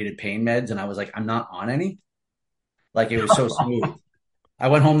me if I needed pain meds. And I was like, I'm not on any. Like, it was so smooth. I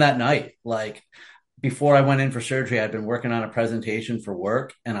went home that night. Like, before I went in for surgery, I'd been working on a presentation for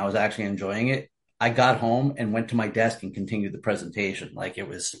work and I was actually enjoying it. I got home and went to my desk and continued the presentation. I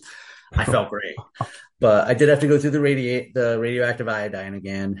felt great. But I did have to go through the radioactive iodine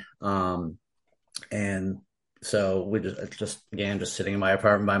again. And so we just sitting in my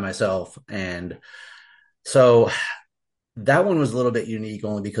apartment by myself. And so that one was a little bit unique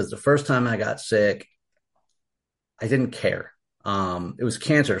only because the first time I got sick, I didn't care. It was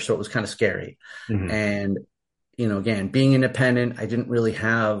cancer, so it was kind of scary. Mm-hmm. And, again, being independent, I didn't really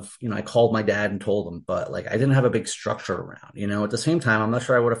have, I called my dad and told him, but like, I didn't have a big structure around, at the same time, I'm not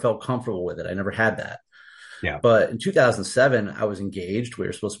sure I would have felt comfortable with it. I never had that. Yeah. But in 2007, I was engaged. We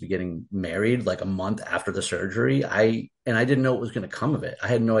were supposed to be getting married like a month after the surgery. I didn't know what was going to come of it. I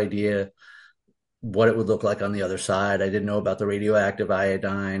had no idea what it would look like on the other side. I didn't know about the radioactive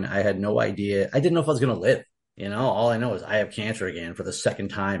iodine. I had no idea. I didn't know if I was going to live. All I know is I have cancer again for the second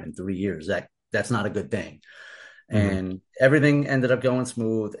time in 3 years. That's not a good thing. Mm-hmm. And everything ended up going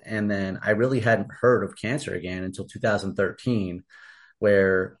smooth. And then I really hadn't heard of cancer again until 2013,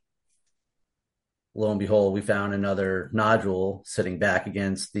 where lo and behold, we found another nodule sitting back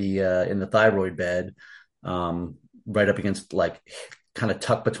against in the thyroid bed, right up against, like, kind of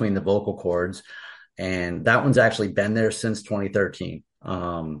tucked between the vocal cords. And that one's actually been there since 2013.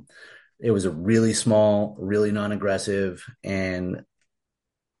 It was a really small, really non-aggressive, and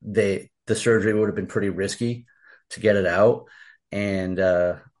the surgery would have been pretty risky to get it out. And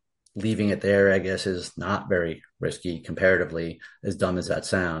leaving it there, I guess, is not very risky comparatively, as dumb as that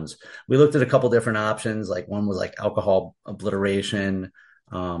sounds. We looked at a couple different options. Like, one was like alcohol obliteration.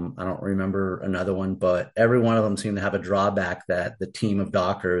 I don't remember another one, but every one of them seemed to have a drawback that the team of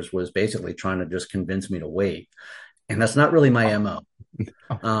doctors was basically trying to just convince me to wait. And that's not really my MO.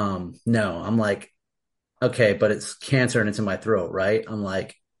 No, I'm like, okay, but it's cancer and it's in my throat, right? I'm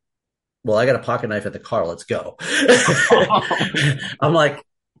like, well, I got a pocket knife at the car. Let's go. I'm like,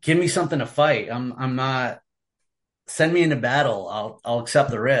 give me something to fight. I'm not, send me into battle. I'll accept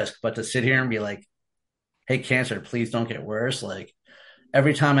the risk, but to sit here and be like, hey, cancer, please don't get worse. Like,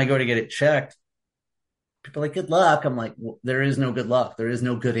 every time I go to get it checked, people are like, good luck. I'm like, well, there is no good luck. There is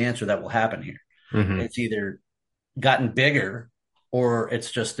no good answer that will happen here. Mm-hmm. It's either gotten bigger or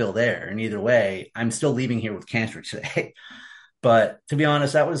it's just still there. And either way, I'm still leaving here with cancer today. But to be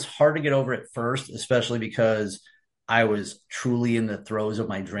honest, that was hard to get over at first, especially because I was truly in the throes of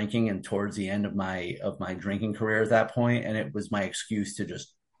my drinking and towards the end of my drinking career at that point. And it was my excuse to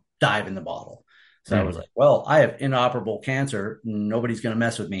just dive in the bottle. So I was like, well, I have inoperable cancer. Nobody's going to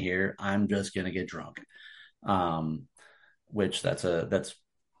mess with me here. I'm just going to get drunk. Which that's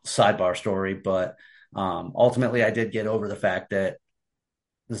sidebar story. But ultimately, I did get over the fact that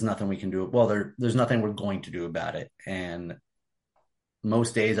there's nothing we can do. Well, there's nothing we're going to do about it. And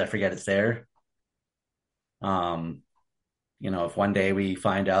most days I forget it's there. Um, if one day we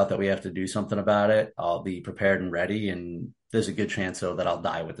find out that we have to do something about it, I'll be prepared and ready. And there's a good chance, though, that I'll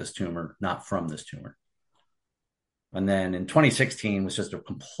die with this tumor, not from this tumor. And then in 2016 was just a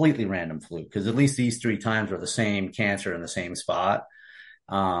completely random fluke because at least these three times were the same cancer in the same spot.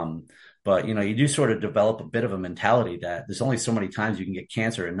 Um, but you do sort of develop a bit of a mentality that there's only so many times you can get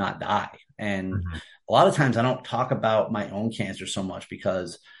cancer and not die. And Mhm. a lot of times I don't talk about my own cancer so much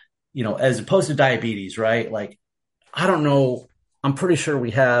because, as opposed to diabetes, right? Like, I don't know. I'm pretty sure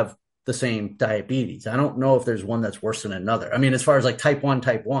we have the same diabetes. I don't know if there's one that's worse than another. I mean, as far as like type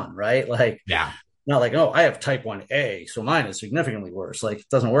 1, right? Like, Yeah. not like, oh, I have type 1A, so mine is significantly worse. Like, it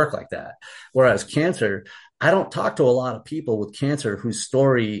doesn't work like that. Whereas cancer, I don't talk to a lot of people with cancer whose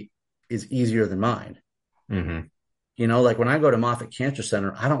story is easier than mine. Hmm. Like when I go to Moffitt Cancer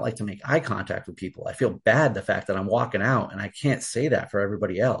Center, I don't like to make eye contact with people. I feel bad the fact that I'm walking out and I can't say that for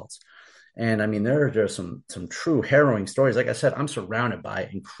everybody else. And I mean, there are just some true harrowing stories. Like I said, I'm surrounded by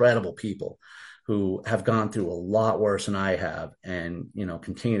incredible people who have gone through a lot worse than I have and,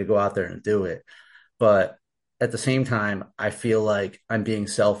 continue to go out there and do it. But at the same time, I feel like I'm being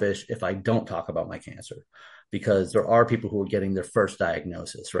selfish if I don't talk about my cancer because there are people who are getting their first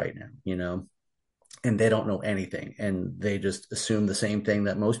diagnosis right now, and they don't know anything and they just assume the same thing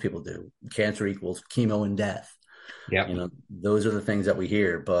that most people do. Cancer equals chemo and death. Yep. Those are the things that we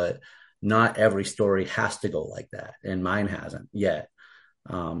hear, but not every story has to go like that. And mine hasn't yet.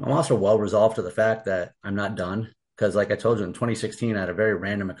 I'm also well resolved to the fact that I'm not done because, like I told you, in 2016, I had a very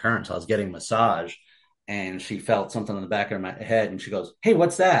random occurrence. I was getting a massage and she felt something in the back of my head and she goes, "Hey,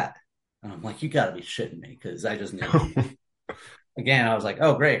 what's that?" And I'm like, "You got to be shitting me," because I just knew. Again, I was like,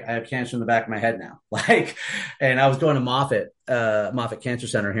 "Oh, great. I have cancer in the back of my head now." And I was going to Moffitt Cancer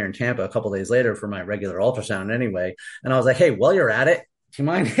Center here in Tampa a couple days later for my regular ultrasound anyway. And I was like, "Hey, while you're at it, do you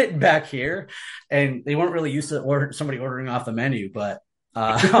mind hitting back here?" And they weren't really used to somebody ordering off the menu, but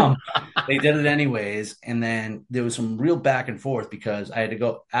they did it anyways. And then there was some real back and forth because I had to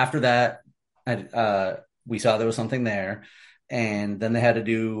go after that. We saw there was something there. And then they had to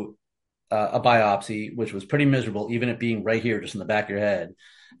do a biopsy, which was pretty miserable, even it being right here, just in the back of your head.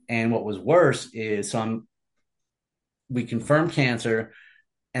 And what was worse is we confirmed cancer,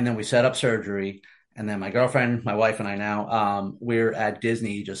 and then we set up surgery. And then my girlfriend, my wife, and I now we're at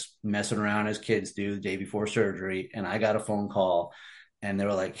Disney just messing around as kids do the day before surgery. And I got a phone call, and they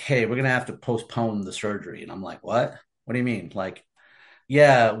were like, "Hey, we're gonna have to postpone the surgery." And I'm like, "What? What do you mean?" Like,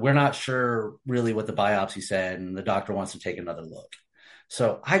 yeah, we're not sure really what the biopsy said, and the doctor wants to take another look.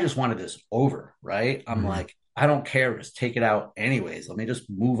 So I just wanted this over, right? I'm Mhm. like, I don't care. Just take it out anyways. Let me just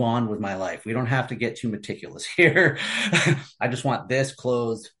move on with my life. We don't have to get too meticulous here. I just want this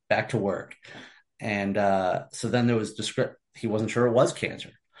closed, back to work. And so then there was he wasn't sure it was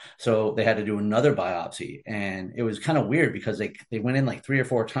cancer. So they had to do another biopsy. And it was kind of weird because they went in like 3 or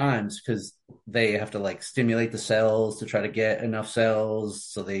 4 times because they have to like stimulate the cells to try to get enough cells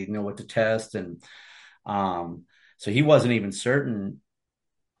so they know what to test. And so he wasn't even certain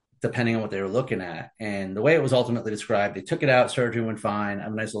depending on what they were looking at. And the way it was ultimately described, they took it out, surgery went fine. I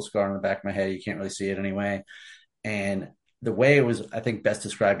have a nice little scar on the back of my head. You can't really see it anyway. And the way it was, I think, best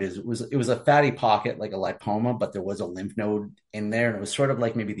described is it was a fatty pocket like a lipoma, but there was a lymph node in there, and it was sort of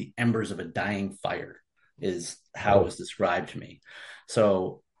like maybe the embers of a dying fire, is how it Oh, was described to me.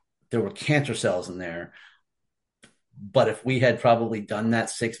 So there were cancer cells in there, but if we had probably done that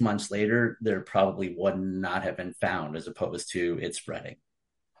 6 months later, there probably would not have been found, as opposed to it spreading.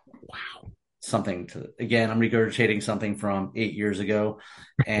 wow. Something to again, I'm regurgitating something from 8 years ago,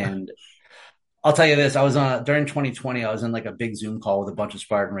 and I'll tell you this: I was on during 2020. I was in like a big Zoom call with a bunch of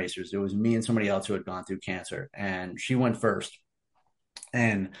Spartan racers. It was me and somebody else who had gone through cancer, and she went first,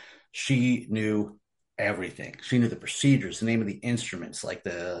 and she knew everything. She knew the procedures, the name of the instruments, like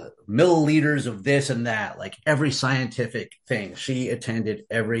the milliliters of this and that, like every scientific thing. She attended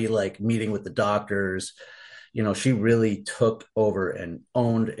every like meeting with the doctors. She really took over and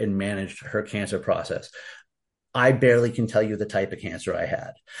owned and managed her cancer process. I barely can tell you the type of cancer I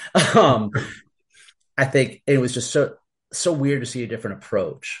had. Um, I think it was just so weird to see a different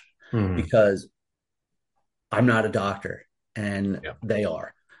approach Mhm. because I'm not a doctor and Yep. they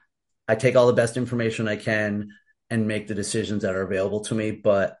are. I take all the best information I can and make the decisions that are available to me,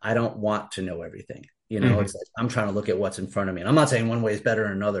 but I don't want to know everything. Mhm. It's like I'm trying to look at what's in front of me. And I'm not saying one way is better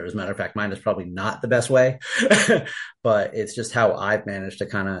than another. As a matter of fact, mine is probably not the best way, but it's just how I've managed to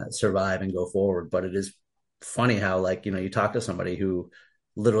kind of survive and go forward. But it is funny how, like, you talk to somebody who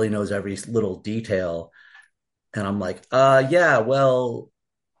literally knows every little detail. And I'm like, yeah, well,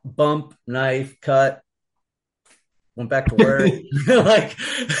 bump, knife, cut, went back to work. Like,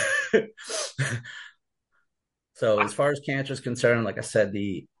 so as far as cancer is concerned, like I said,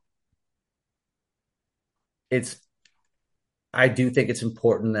 it's I do think it's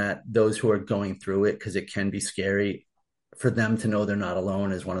important that those who are going through it, because it can be scary, for them to know they're not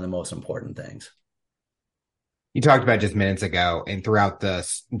alone is one of the most important things. You talked about just minutes ago and throughout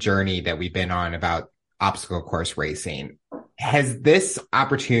this journey that we've been on about obstacle course racing. Has this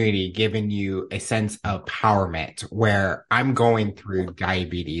opportunity given you a sense of empowerment where I'm going through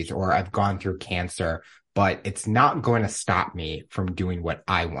diabetes or I've gone through cancer, but it's not going to stop me from doing what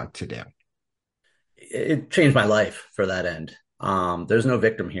I want to do? It changed my life for that end. There's no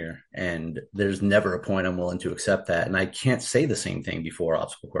victim here, and there's never a point I'm willing to accept that. And I can't say the same thing before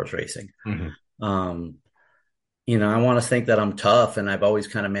obstacle course racing. Mm-hmm. Um, I want to think that I'm tough, and I've always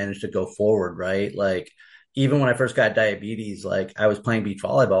kind of managed to go forward, right? Like, even when I first got diabetes, like I was playing beach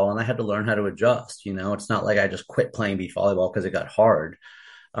volleyball and I had to learn how to adjust. It's not like I just quit playing beach volleyball because it got hard.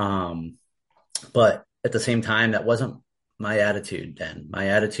 Um, but at the same time, that wasn't my attitude then. My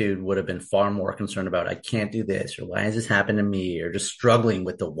attitude would have been far more concerned about I can't do this, or why has this happened to me, or just struggling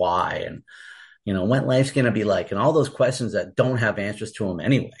with the why and what life's going to be like, and all those questions that don't have answers to them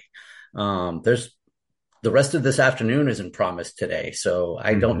anyway. There's the rest of this afternoon isn't promised today, so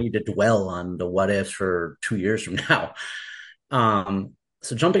I don't Mm-hmm. need to dwell on the what ifs for 2 years from now.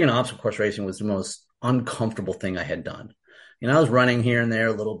 So jumping in obstacle course racing was the most uncomfortable thing I had done. I was running here and there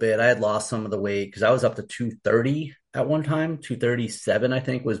a little bit. I had lost some of the weight because I was up to 230 at one time. 237, I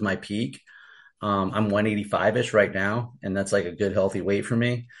think, was my peak. I'm 185-ish right now, and that's like a good healthy weight for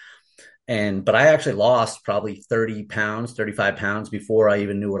me. But I actually lost probably 30 pounds, 35 pounds before I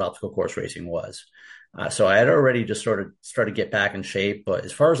even knew what obstacle course racing was. So I had already just sort of started to get back in shape. But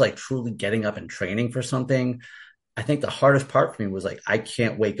as far as like truly getting up and training for something, I think the hardest part for me was like, I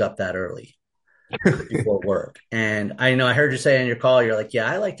can't wake up that early before work. And I know I heard you say in your call, you're like, yeah,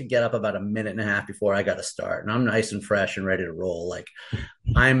 I like to get up about a minute and a half before I got to start. And I'm nice and fresh and ready to roll. Like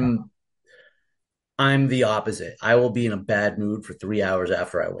I'm I'm the opposite. I will be in a bad mood for 3 hours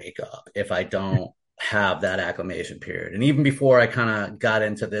after I wake up if I don't have that acclimation period. And even before I kind of got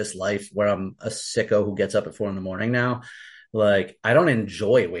into this life where I'm a sicko who gets up at 4 in the morning now, like I don't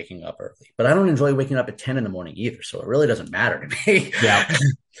enjoy waking up early, but I don't enjoy waking up at 10 in the morning either. So it really doesn't matter to me. Yeah.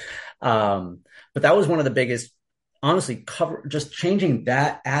 But that was one of the biggest, honestly, just changing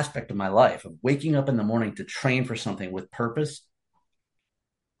that aspect of my life of waking up in the morning to train for something with purpose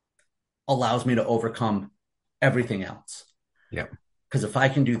allows me to overcome everything else. Yeah. Because if I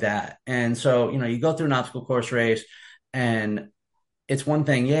can do that, and so, you go through an obstacle course race and it's one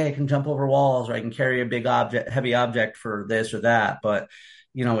thing, yeah, I can jump over walls or I can carry a big object, heavy object for this or that. But,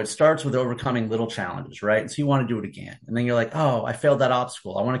 it starts with overcoming little challenges, right? And so you want to do it again. And then you're like, oh, I failed that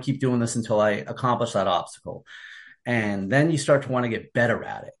obstacle. I want to keep doing this until I accomplish that obstacle. And then you start to want to get better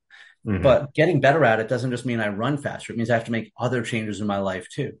at it. Mm-hmm. But getting better at it doesn't just mean I run faster. It means I have to make other changes in my life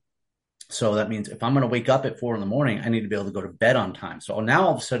too. So that means if I'm going to wake up at 4 in the morning, I need to be able to go to bed on time. So now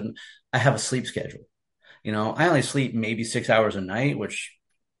all of a sudden I have a sleep schedule. I only sleep maybe 6 hours a night, which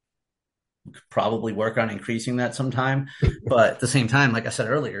we could probably work on increasing that sometime. But at the same time, like I said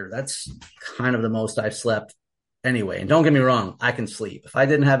earlier, that's kind of the most I've slept anyway. And don't get me wrong, I can sleep. If I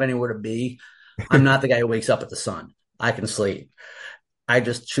didn't have anywhere to be, I'm not the guy who wakes up at the sun. I can sleep. I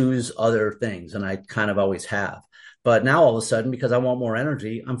just choose other things, and I kind of always have. But now all of a sudden, because I want more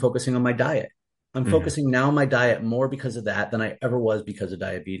energy, I'm focusing on my diet. I'm Mm-hmm. focusing now on my diet more because of that than I ever was because of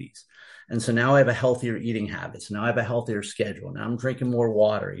diabetes. And so now I have a healthier eating habits. Now I have a healthier schedule. Now I'm drinking more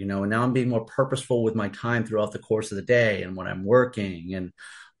water, and now I'm being more purposeful with my time throughout the course of the day and when I'm working. And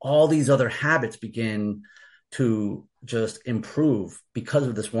all these other habits begin to just improve because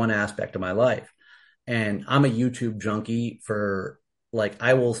of this one aspect of my life. And I'm a YouTube junkie for like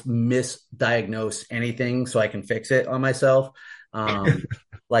I will misdiagnose anything so I can fix it on myself. Um,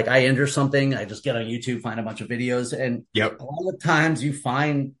 like I injure something, I just get on YouTube, find a bunch of videos, and Yep. a lot of times you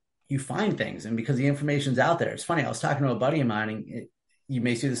find things, and because the information's out there. It's funny. I was talking to a buddy of mine, and you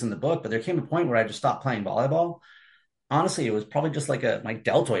may see this in the book, but there came a point where I just stopped playing volleyball. Honestly, it was probably just like my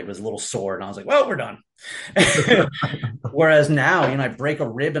deltoid was a little sore, and I was like, "Well, we're done." Whereas now, I break a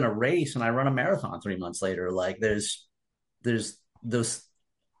rib in a race and I run a marathon 3 months later. Like there's those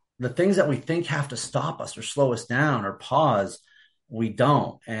the things that we think have to stop us or slow us down or pause, we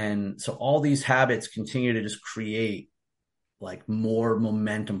don't. And so all these habits continue to just create like more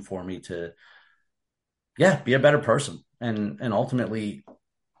momentum for me to be a better person. And ultimately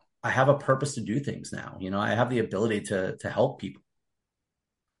I have a purpose to do things now. I have the ability to help people.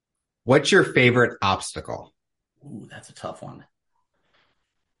 What's your favorite obstacle? Ooh, that's a tough one.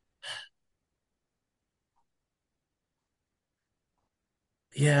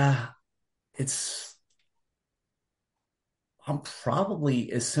 Yeah, it's I'm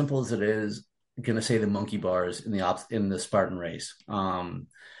probably as simple as it is gonna say the monkey bars in the Spartan race.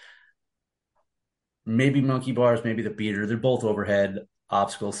 Maybe monkey bars, maybe the beater. They're both overhead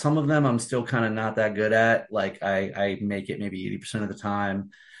obstacles. Some of them I'm still kind of not that good at. Like I make it maybe 80% of the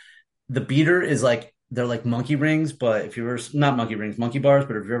time. The beater is like they're like monkey rings, but if you've ever not monkey rings, monkey bars,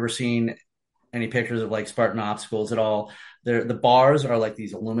 but if you've ever seen any pictures of like Spartan obstacles at all, the bars are like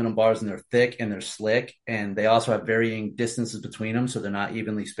these aluminum bars and they're thick and they're slick and they also have varying distances between them, so they're not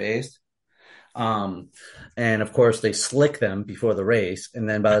evenly spaced. Um, and of course they slick them before the race, and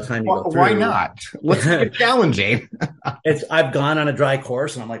then by the time you go Why through, not? Let's make it challenging. it's I've gone on a dry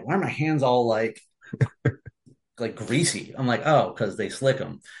course and I'm like, why are my hands all like greasy? I'm like, oh, because they slick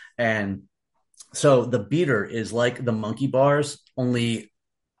them. And so the beater is like the monkey bars, only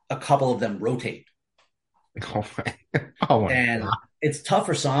a couple of them rotate. Oh oh my And God. it's tough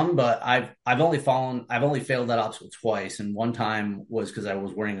for some, but I've only failed that obstacle twice. And one time was because I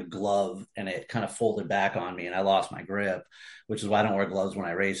was wearing a glove and it kind of folded back on me and I lost my grip, which is why I don't wear gloves when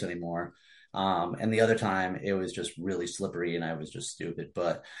I race anymore. And the other time it was just really slippery and I was just stupid.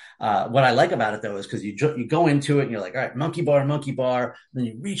 But what I like about it though is because you go into it and you're like, all right, monkey bar, then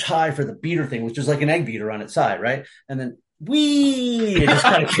you reach high for the beater thing, which is like an egg beater on its side, right? And then wee, it just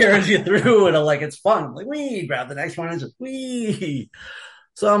kind of carries you through, and I'm like, it's fun. I'm like, wee, grab the next one and just wee.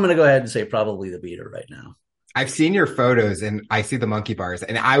 So I'm gonna go ahead and say probably the beater right now. I've seen your photos and I see the monkey bars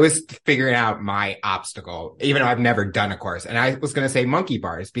and I was figuring out my obstacle, even though I've never done a course. And I was going to say monkey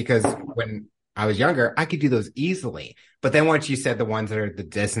bars because when I was younger, I could do those easily. But then once you said the ones that are the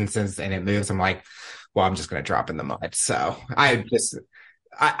distances and it moves, I'm like, well, I'm just going to drop in the mud. So I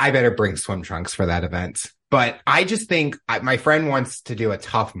better bring swim trunks for that event. But I just think my friend wants to do a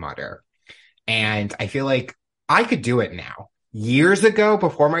Tough Mudder and I feel like I could do it now. Years ago,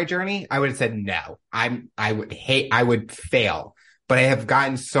 before my journey, I would have said no. I would fail. But I have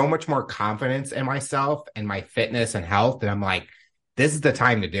gotten so much more confidence in myself and my fitness and health that I'm like, this is the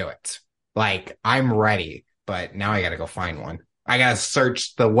time to do it. Like, I'm ready. But now I got to go find one. I got to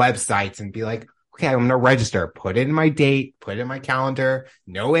search the websites and be like, okay, I'm going to register, put in my date, put in my calendar,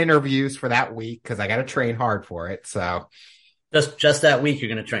 no interviews for that week because I got to train hard for it. So Just that week you're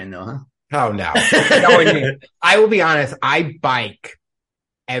gonna train though, huh? oh no. No, I will be honest, I bike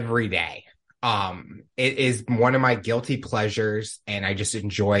every day. It is one of my guilty pleasures, and I just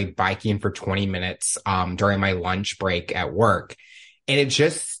enjoy biking for 20 minutes during my lunch break at work. And it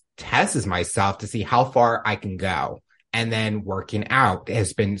just tests myself to see how far I can go. And then working out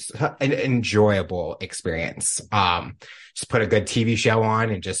has been an enjoyable experience. Just put a good TV show on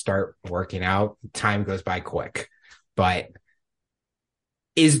and just start working out. Time goes by quick. But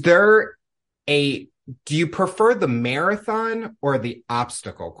is there a do you prefer the marathon or the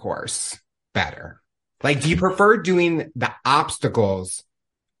obstacle course better? Like, do you prefer doing the obstacles?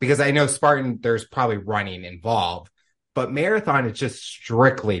 Because I know Spartan, there's probably running involved, but marathon is just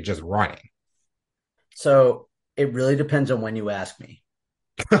strictly just running. So it really depends on when you ask me.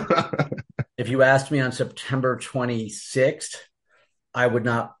 If you asked me on September 26th,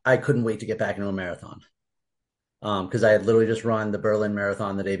 I couldn't wait to get back into a marathon. Because I had literally just run the Berlin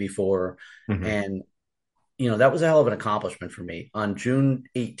Marathon the day before. Mhm. And, that was a hell of an accomplishment for me. On June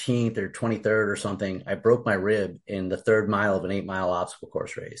 18th or 23rd or something, I broke my rib in the third mile of an 8 mile obstacle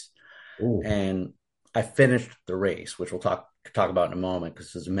course race. Ooh. And I finished the race, which we'll talk about in a moment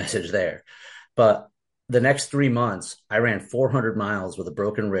because there's a message there. But the next 3 months, I ran 400 miles with a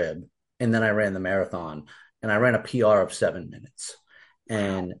broken rib, and then I ran the marathon, and I ran a PR of 7 minutes.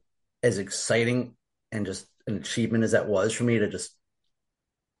 And as exciting and just an achievement as that was for me to just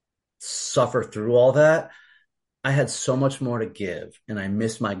suffer through all that, I had so much more to give, and I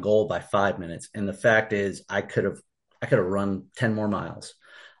missed my goal by 5 minutes. And the fact is, I could have run 10 more miles.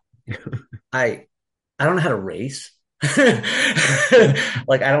 I don't know how to race.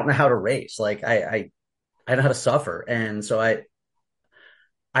 Like I don't know how to race. Like I know how to suffer, and so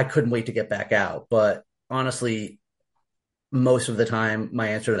I couldn't wait to get back out. But honestly, most of the time, my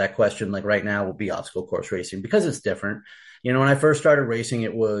answer to that question, like right now, will be obstacle course racing because it's different. When I first started racing,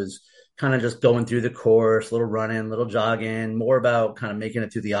 it was kind of just going through the course, little running, little jogging, more about kind of making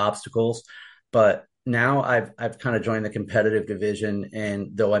it through the obstacles. But now I've kind of joined the competitive division,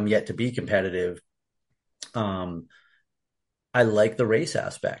 and though I'm yet to be competitive, um, I like the race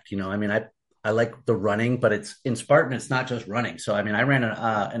aspect. I like the running, but it's in Spartan. It's not just running. So I ran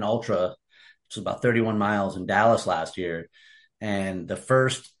an ultra, which was about 31 miles in Dallas last year, and the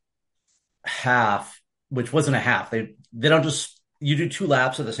first half, which wasn't a half, they don't just you do 2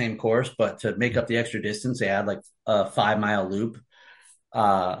 laps of the same course, but to make up the extra distance, they add like a 5 mile loop.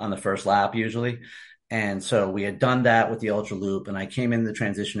 on the first lap usually. And so we had done that with the ultra loop, and I came in the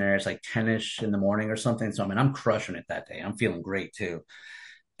transition area. It's like 10ish in the morning or something. So I mean, I'm crushing it that day. I'm feeling great too.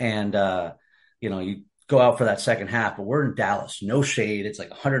 And you go out for that second half, but we're in Dallas, no shade. It's like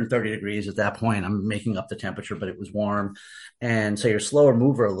 130 degrees at that point. I'm making up the temperature, but it was warm. And so you're slower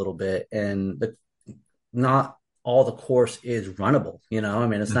mover a little bit, and not all the course is runnable. I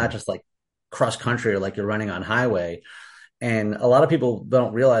mean, it's not just like cross country or like you're running on highway. And a lot of people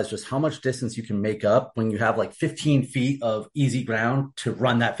don't realize just how much distance you can make up when you have like 15 feet of easy ground to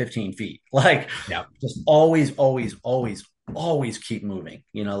run that 15 feet. Like, Yeah. just always, always, always, always keep moving.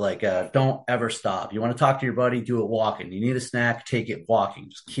 Don't ever stop. You want to talk to your buddy, do it walking. You need a snack, take it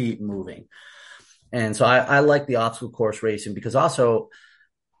walking. Just keep moving. And so I like the obstacle course racing because also,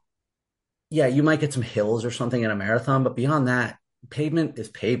 yeah, you might get some hills or something in a marathon, but beyond that, pavement is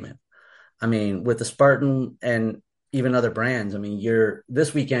pavement. I mean, with the Spartan and even other brands, I mean,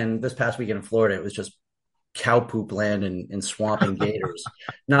 this past weekend in Florida, it was just cow poop land and swamp and gators.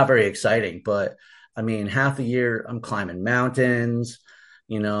 Not very exciting, but I mean, half the year I'm climbing mountains,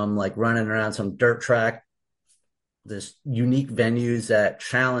 I'm like running around some dirt track, this unique venues that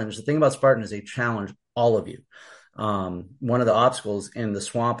challenge. The thing about Spartan is they challenge all of you. One of the obstacles in the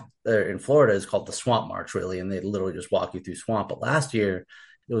swamp in Florida is called the Swamp March, really, and they literally just walk you through swamp. But last year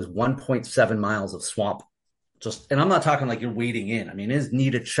it was 1.7 miles of swamp. And I'm not talking like you're wading in. I mean, it's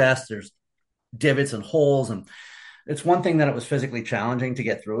knee to chest. There's divots and holes, and it's one thing that it was physically challenging to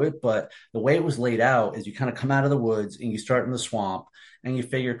get through it. But the way it was laid out is you kind of come out of the woods and you start in the swamp and you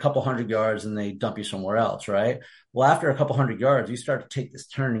figure a couple hundred yards and they dump you somewhere else, right? Well, after a couple hundred yards, you start to take this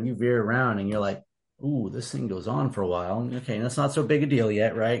turn and you veer around and you're like, ooh, this thing goes on for a while. And okay, that's not so big a deal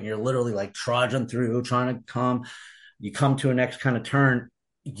yet, right? And you're literally like trudging through, trying to you come to a next kind of turn.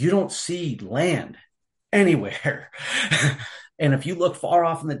 You don't see land anywhere. And if you look far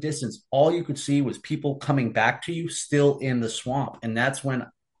off in the distance, all you could see was people coming back to you still in the swamp. And that's when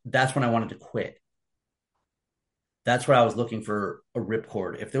I wanted to quit. That's where I was looking for a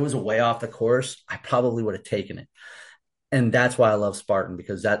ripcord. If there was a way off the course, I probably would have taken it. And that's why I love Spartan,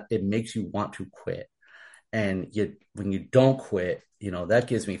 because it makes you want to quit. And when you don't quit, that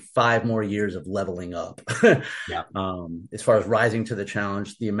gives me 5 more years of leveling up. Yeah. As far as rising to the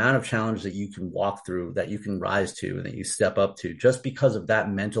challenge, the amount of challenge that you can walk through, that you can rise to, and that you step up to, just because of that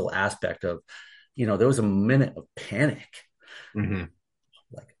mental aspect of, there was a minute of panic. Mm-hmm.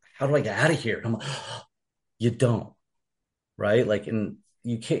 Like, how do I get out of here? I'm like, you don't, right? Like, and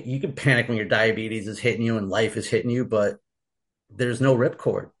you can panic when your diabetes is hitting you and life is hitting you, but there's no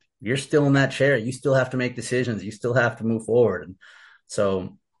ripcord. You're still in that chair. You still have to make decisions. You still have to move forward. And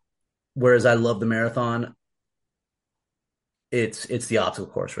so, whereas I love the marathon, it's the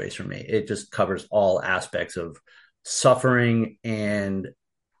obstacle course race for me. It just covers all aspects of suffering and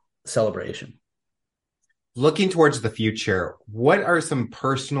celebration. Looking towards the future, what are some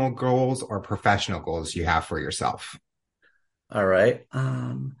personal goals or professional goals you have for yourself? All right.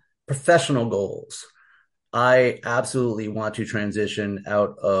 Professional goals. I absolutely want to transition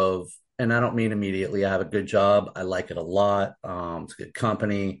out of, and I don't mean immediately. I have a good job. I like it a lot. It's a good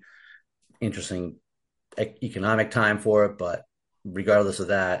company, interesting economic time for it. But regardless of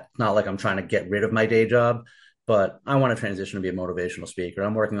that, it's not like I'm trying to get rid of my day job, but I want to transition to be a motivational speaker.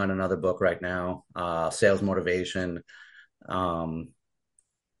 I'm working on another book right now, sales motivation. I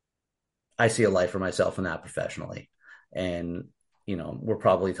see a life for myself in that professionally. And we're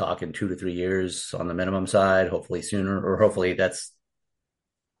probably talking 2 to 3 years on the minimum side, hopefully sooner, or hopefully that's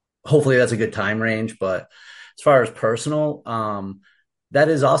a good time range. But as far as personal, that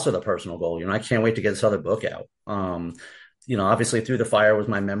is also the personal goal. I can't wait to get this other book out. Obviously Through the Fire was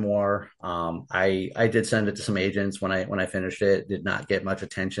my memoir. I did send it to some agents when I finished it. Did not get much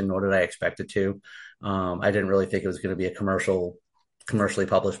attention, nor did I expect it to. I didn't really think it was going to be a commercially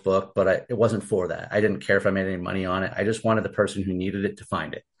published book, but it wasn't for that. I didn't care if I made any money on it. I just wanted the person who needed it to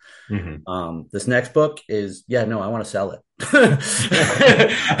find it. Mm-hmm. This next book is, I want to sell it.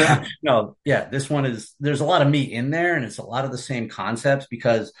 No, this one there's a lot of meat in there, and it's a lot of the same concepts,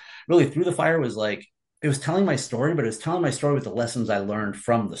 because really Through the Fire was like, it was telling my story, but it was telling my story with the lessons I learned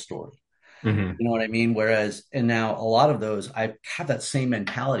from the story. Mm-hmm. You know what I mean? Whereas, and now a lot of those, I have that same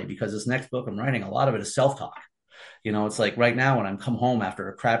mentality, because this next book I'm writing, a lot of it is self-talk. It's like right now when I'm come home after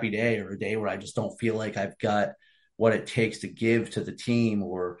a crappy day, or a day where I just don't feel like I've got what it takes to give to the team,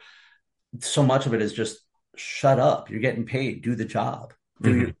 or so much of it is just shut up. You're getting paid. Do the job.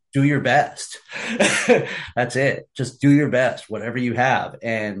 Do your best. That's it. Just do your best, whatever you have.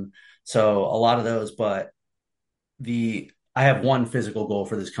 And so a lot of those, but I have one physical goal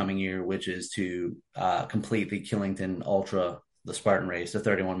for this coming year, which is to complete the Killington Ultra the Spartan race, the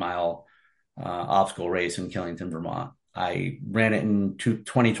 31-mile obstacle race in Killington, Vermont. I ran it in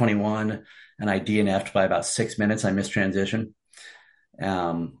 2021 and I DNF'd by about 6 minutes. I missed transition.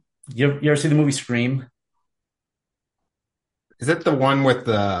 You ever see the movie Scream? Is it the one with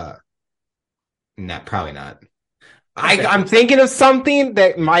the? No, probably not. Okay. I'm thinking of something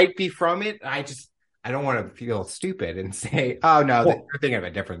that might be from it. I don't want to feel stupid and say, oh no, Well, you're thinking of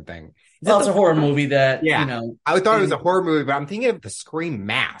a different thing. well, it's a horror movie that, Yeah. I thought it was a horror movie, but I'm thinking of the Scream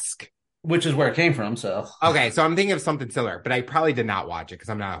mask. which is where it came from. So, Okay, so I'm thinking of something similar, but I probably did not watch it because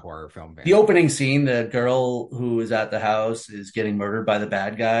I'm not a horror film fan. the opening scene, the girl who is at the house is getting murdered by the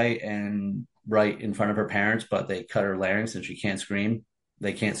bad guy and right in front of her parents, but they cut her larynx and she can't scream.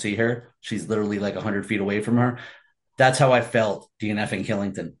 They can't see her. She's literally like 100 feet away from her. That's how I felt DNFing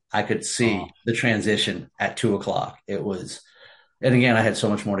Killington. I could see the transition at 2 o'clock. It was, and again, I had so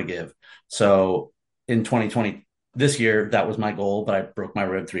much more to give. So in 2020, this year, that was my goal, but I broke my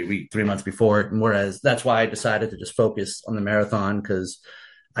rib 3 months before. And whereas that's why I decided to just focus on the marathon because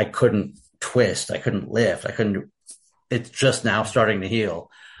I couldn't twist, I couldn't lift, it's just now starting to heal.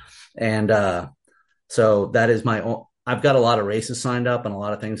 And so that is I've got a lot of races signed up and a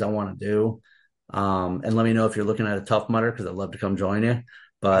lot of things I want to do. And let me know if you're looking at a Tough Mudder because I'd love to come join you.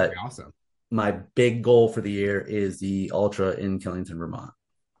 But awesome. My big goal for the year is the Ultra in Killington, Vermont.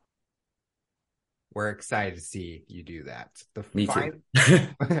 We're excited to see you do that. Me too.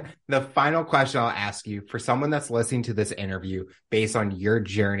 The final question I'll ask you for someone that's listening to this interview based on your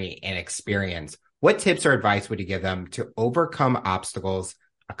journey and experience, what tips or advice would you give them to overcome obstacles,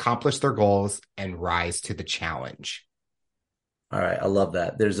 accomplish their goals, and rise to the challenge? All right, I love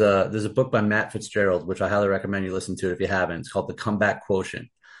that. There's a book by Matt Fitzgerald, which I highly recommend you listen to if you haven't. It's called The Comeback Quotient.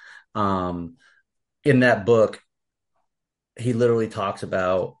 In that book, he literally talks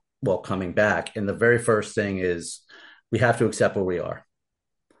about, coming back. And the very first thing is we have to accept where we are.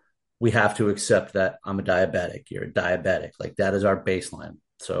 We have to accept that I'm a diabetic. You're a diabetic. Like that is our baseline.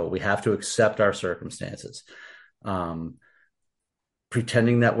 So we have to accept our circumstances.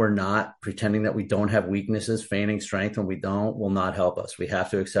 Pretending that we're not, pretending that we don't have weaknesses, feigning strength when we don't will not help us. We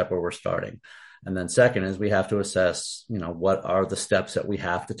have to accept where we're starting. And then second is we have to assess, what are the steps that we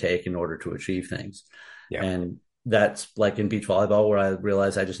have to take in order to achieve things. Yeah. And that's like in beach volleyball where I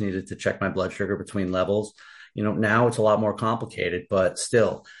realized I just needed to check my blood sugar between levels. Now it's a lot more complicated, but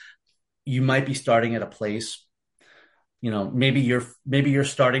still you might be starting at a place, maybe your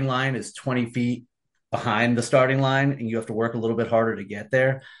starting line is 20 feet behind the starting line and you have to work a little bit harder to get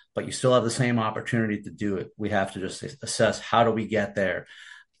there, but you still have the same opportunity to do it. We have to just assess how do we get there.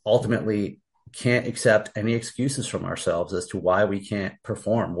 Ultimately, can't accept any excuses from ourselves as to why we can't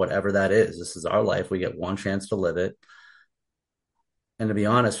perform, whatever that is. This is our life. We get one chance to live it. And to be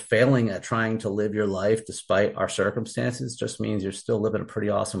honest, failing at trying to live your life despite our circumstances just means you're still living a pretty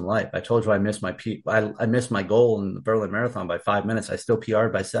awesome life. I told you I missed my goal in the Berlin Marathon by 5 minutes. I still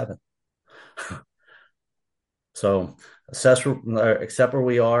PR'd by 7. So accept where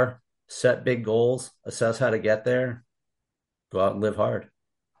we are, set big goals, assess how to get there, go out and live hard.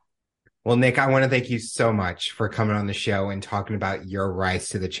 Well, Nick, I want to thank you so much for coming on the show and talking about your rise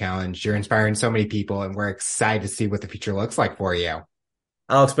to the challenge. You're inspiring so many people, and we're excited to see what the future looks like for you.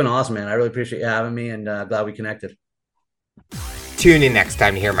 Oh, it's been awesome, man. I really appreciate you having me, and glad we connected. Tune in next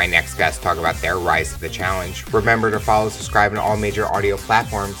time to hear my next guest talk about their rise to the challenge. Remember to follow, subscribe on all major audio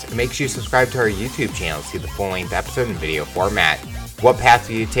platforms, and make sure you subscribe to our YouTube channel to see the full-length episode in video format. What path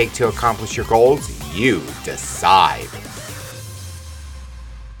do you take to accomplish your goals? You decide.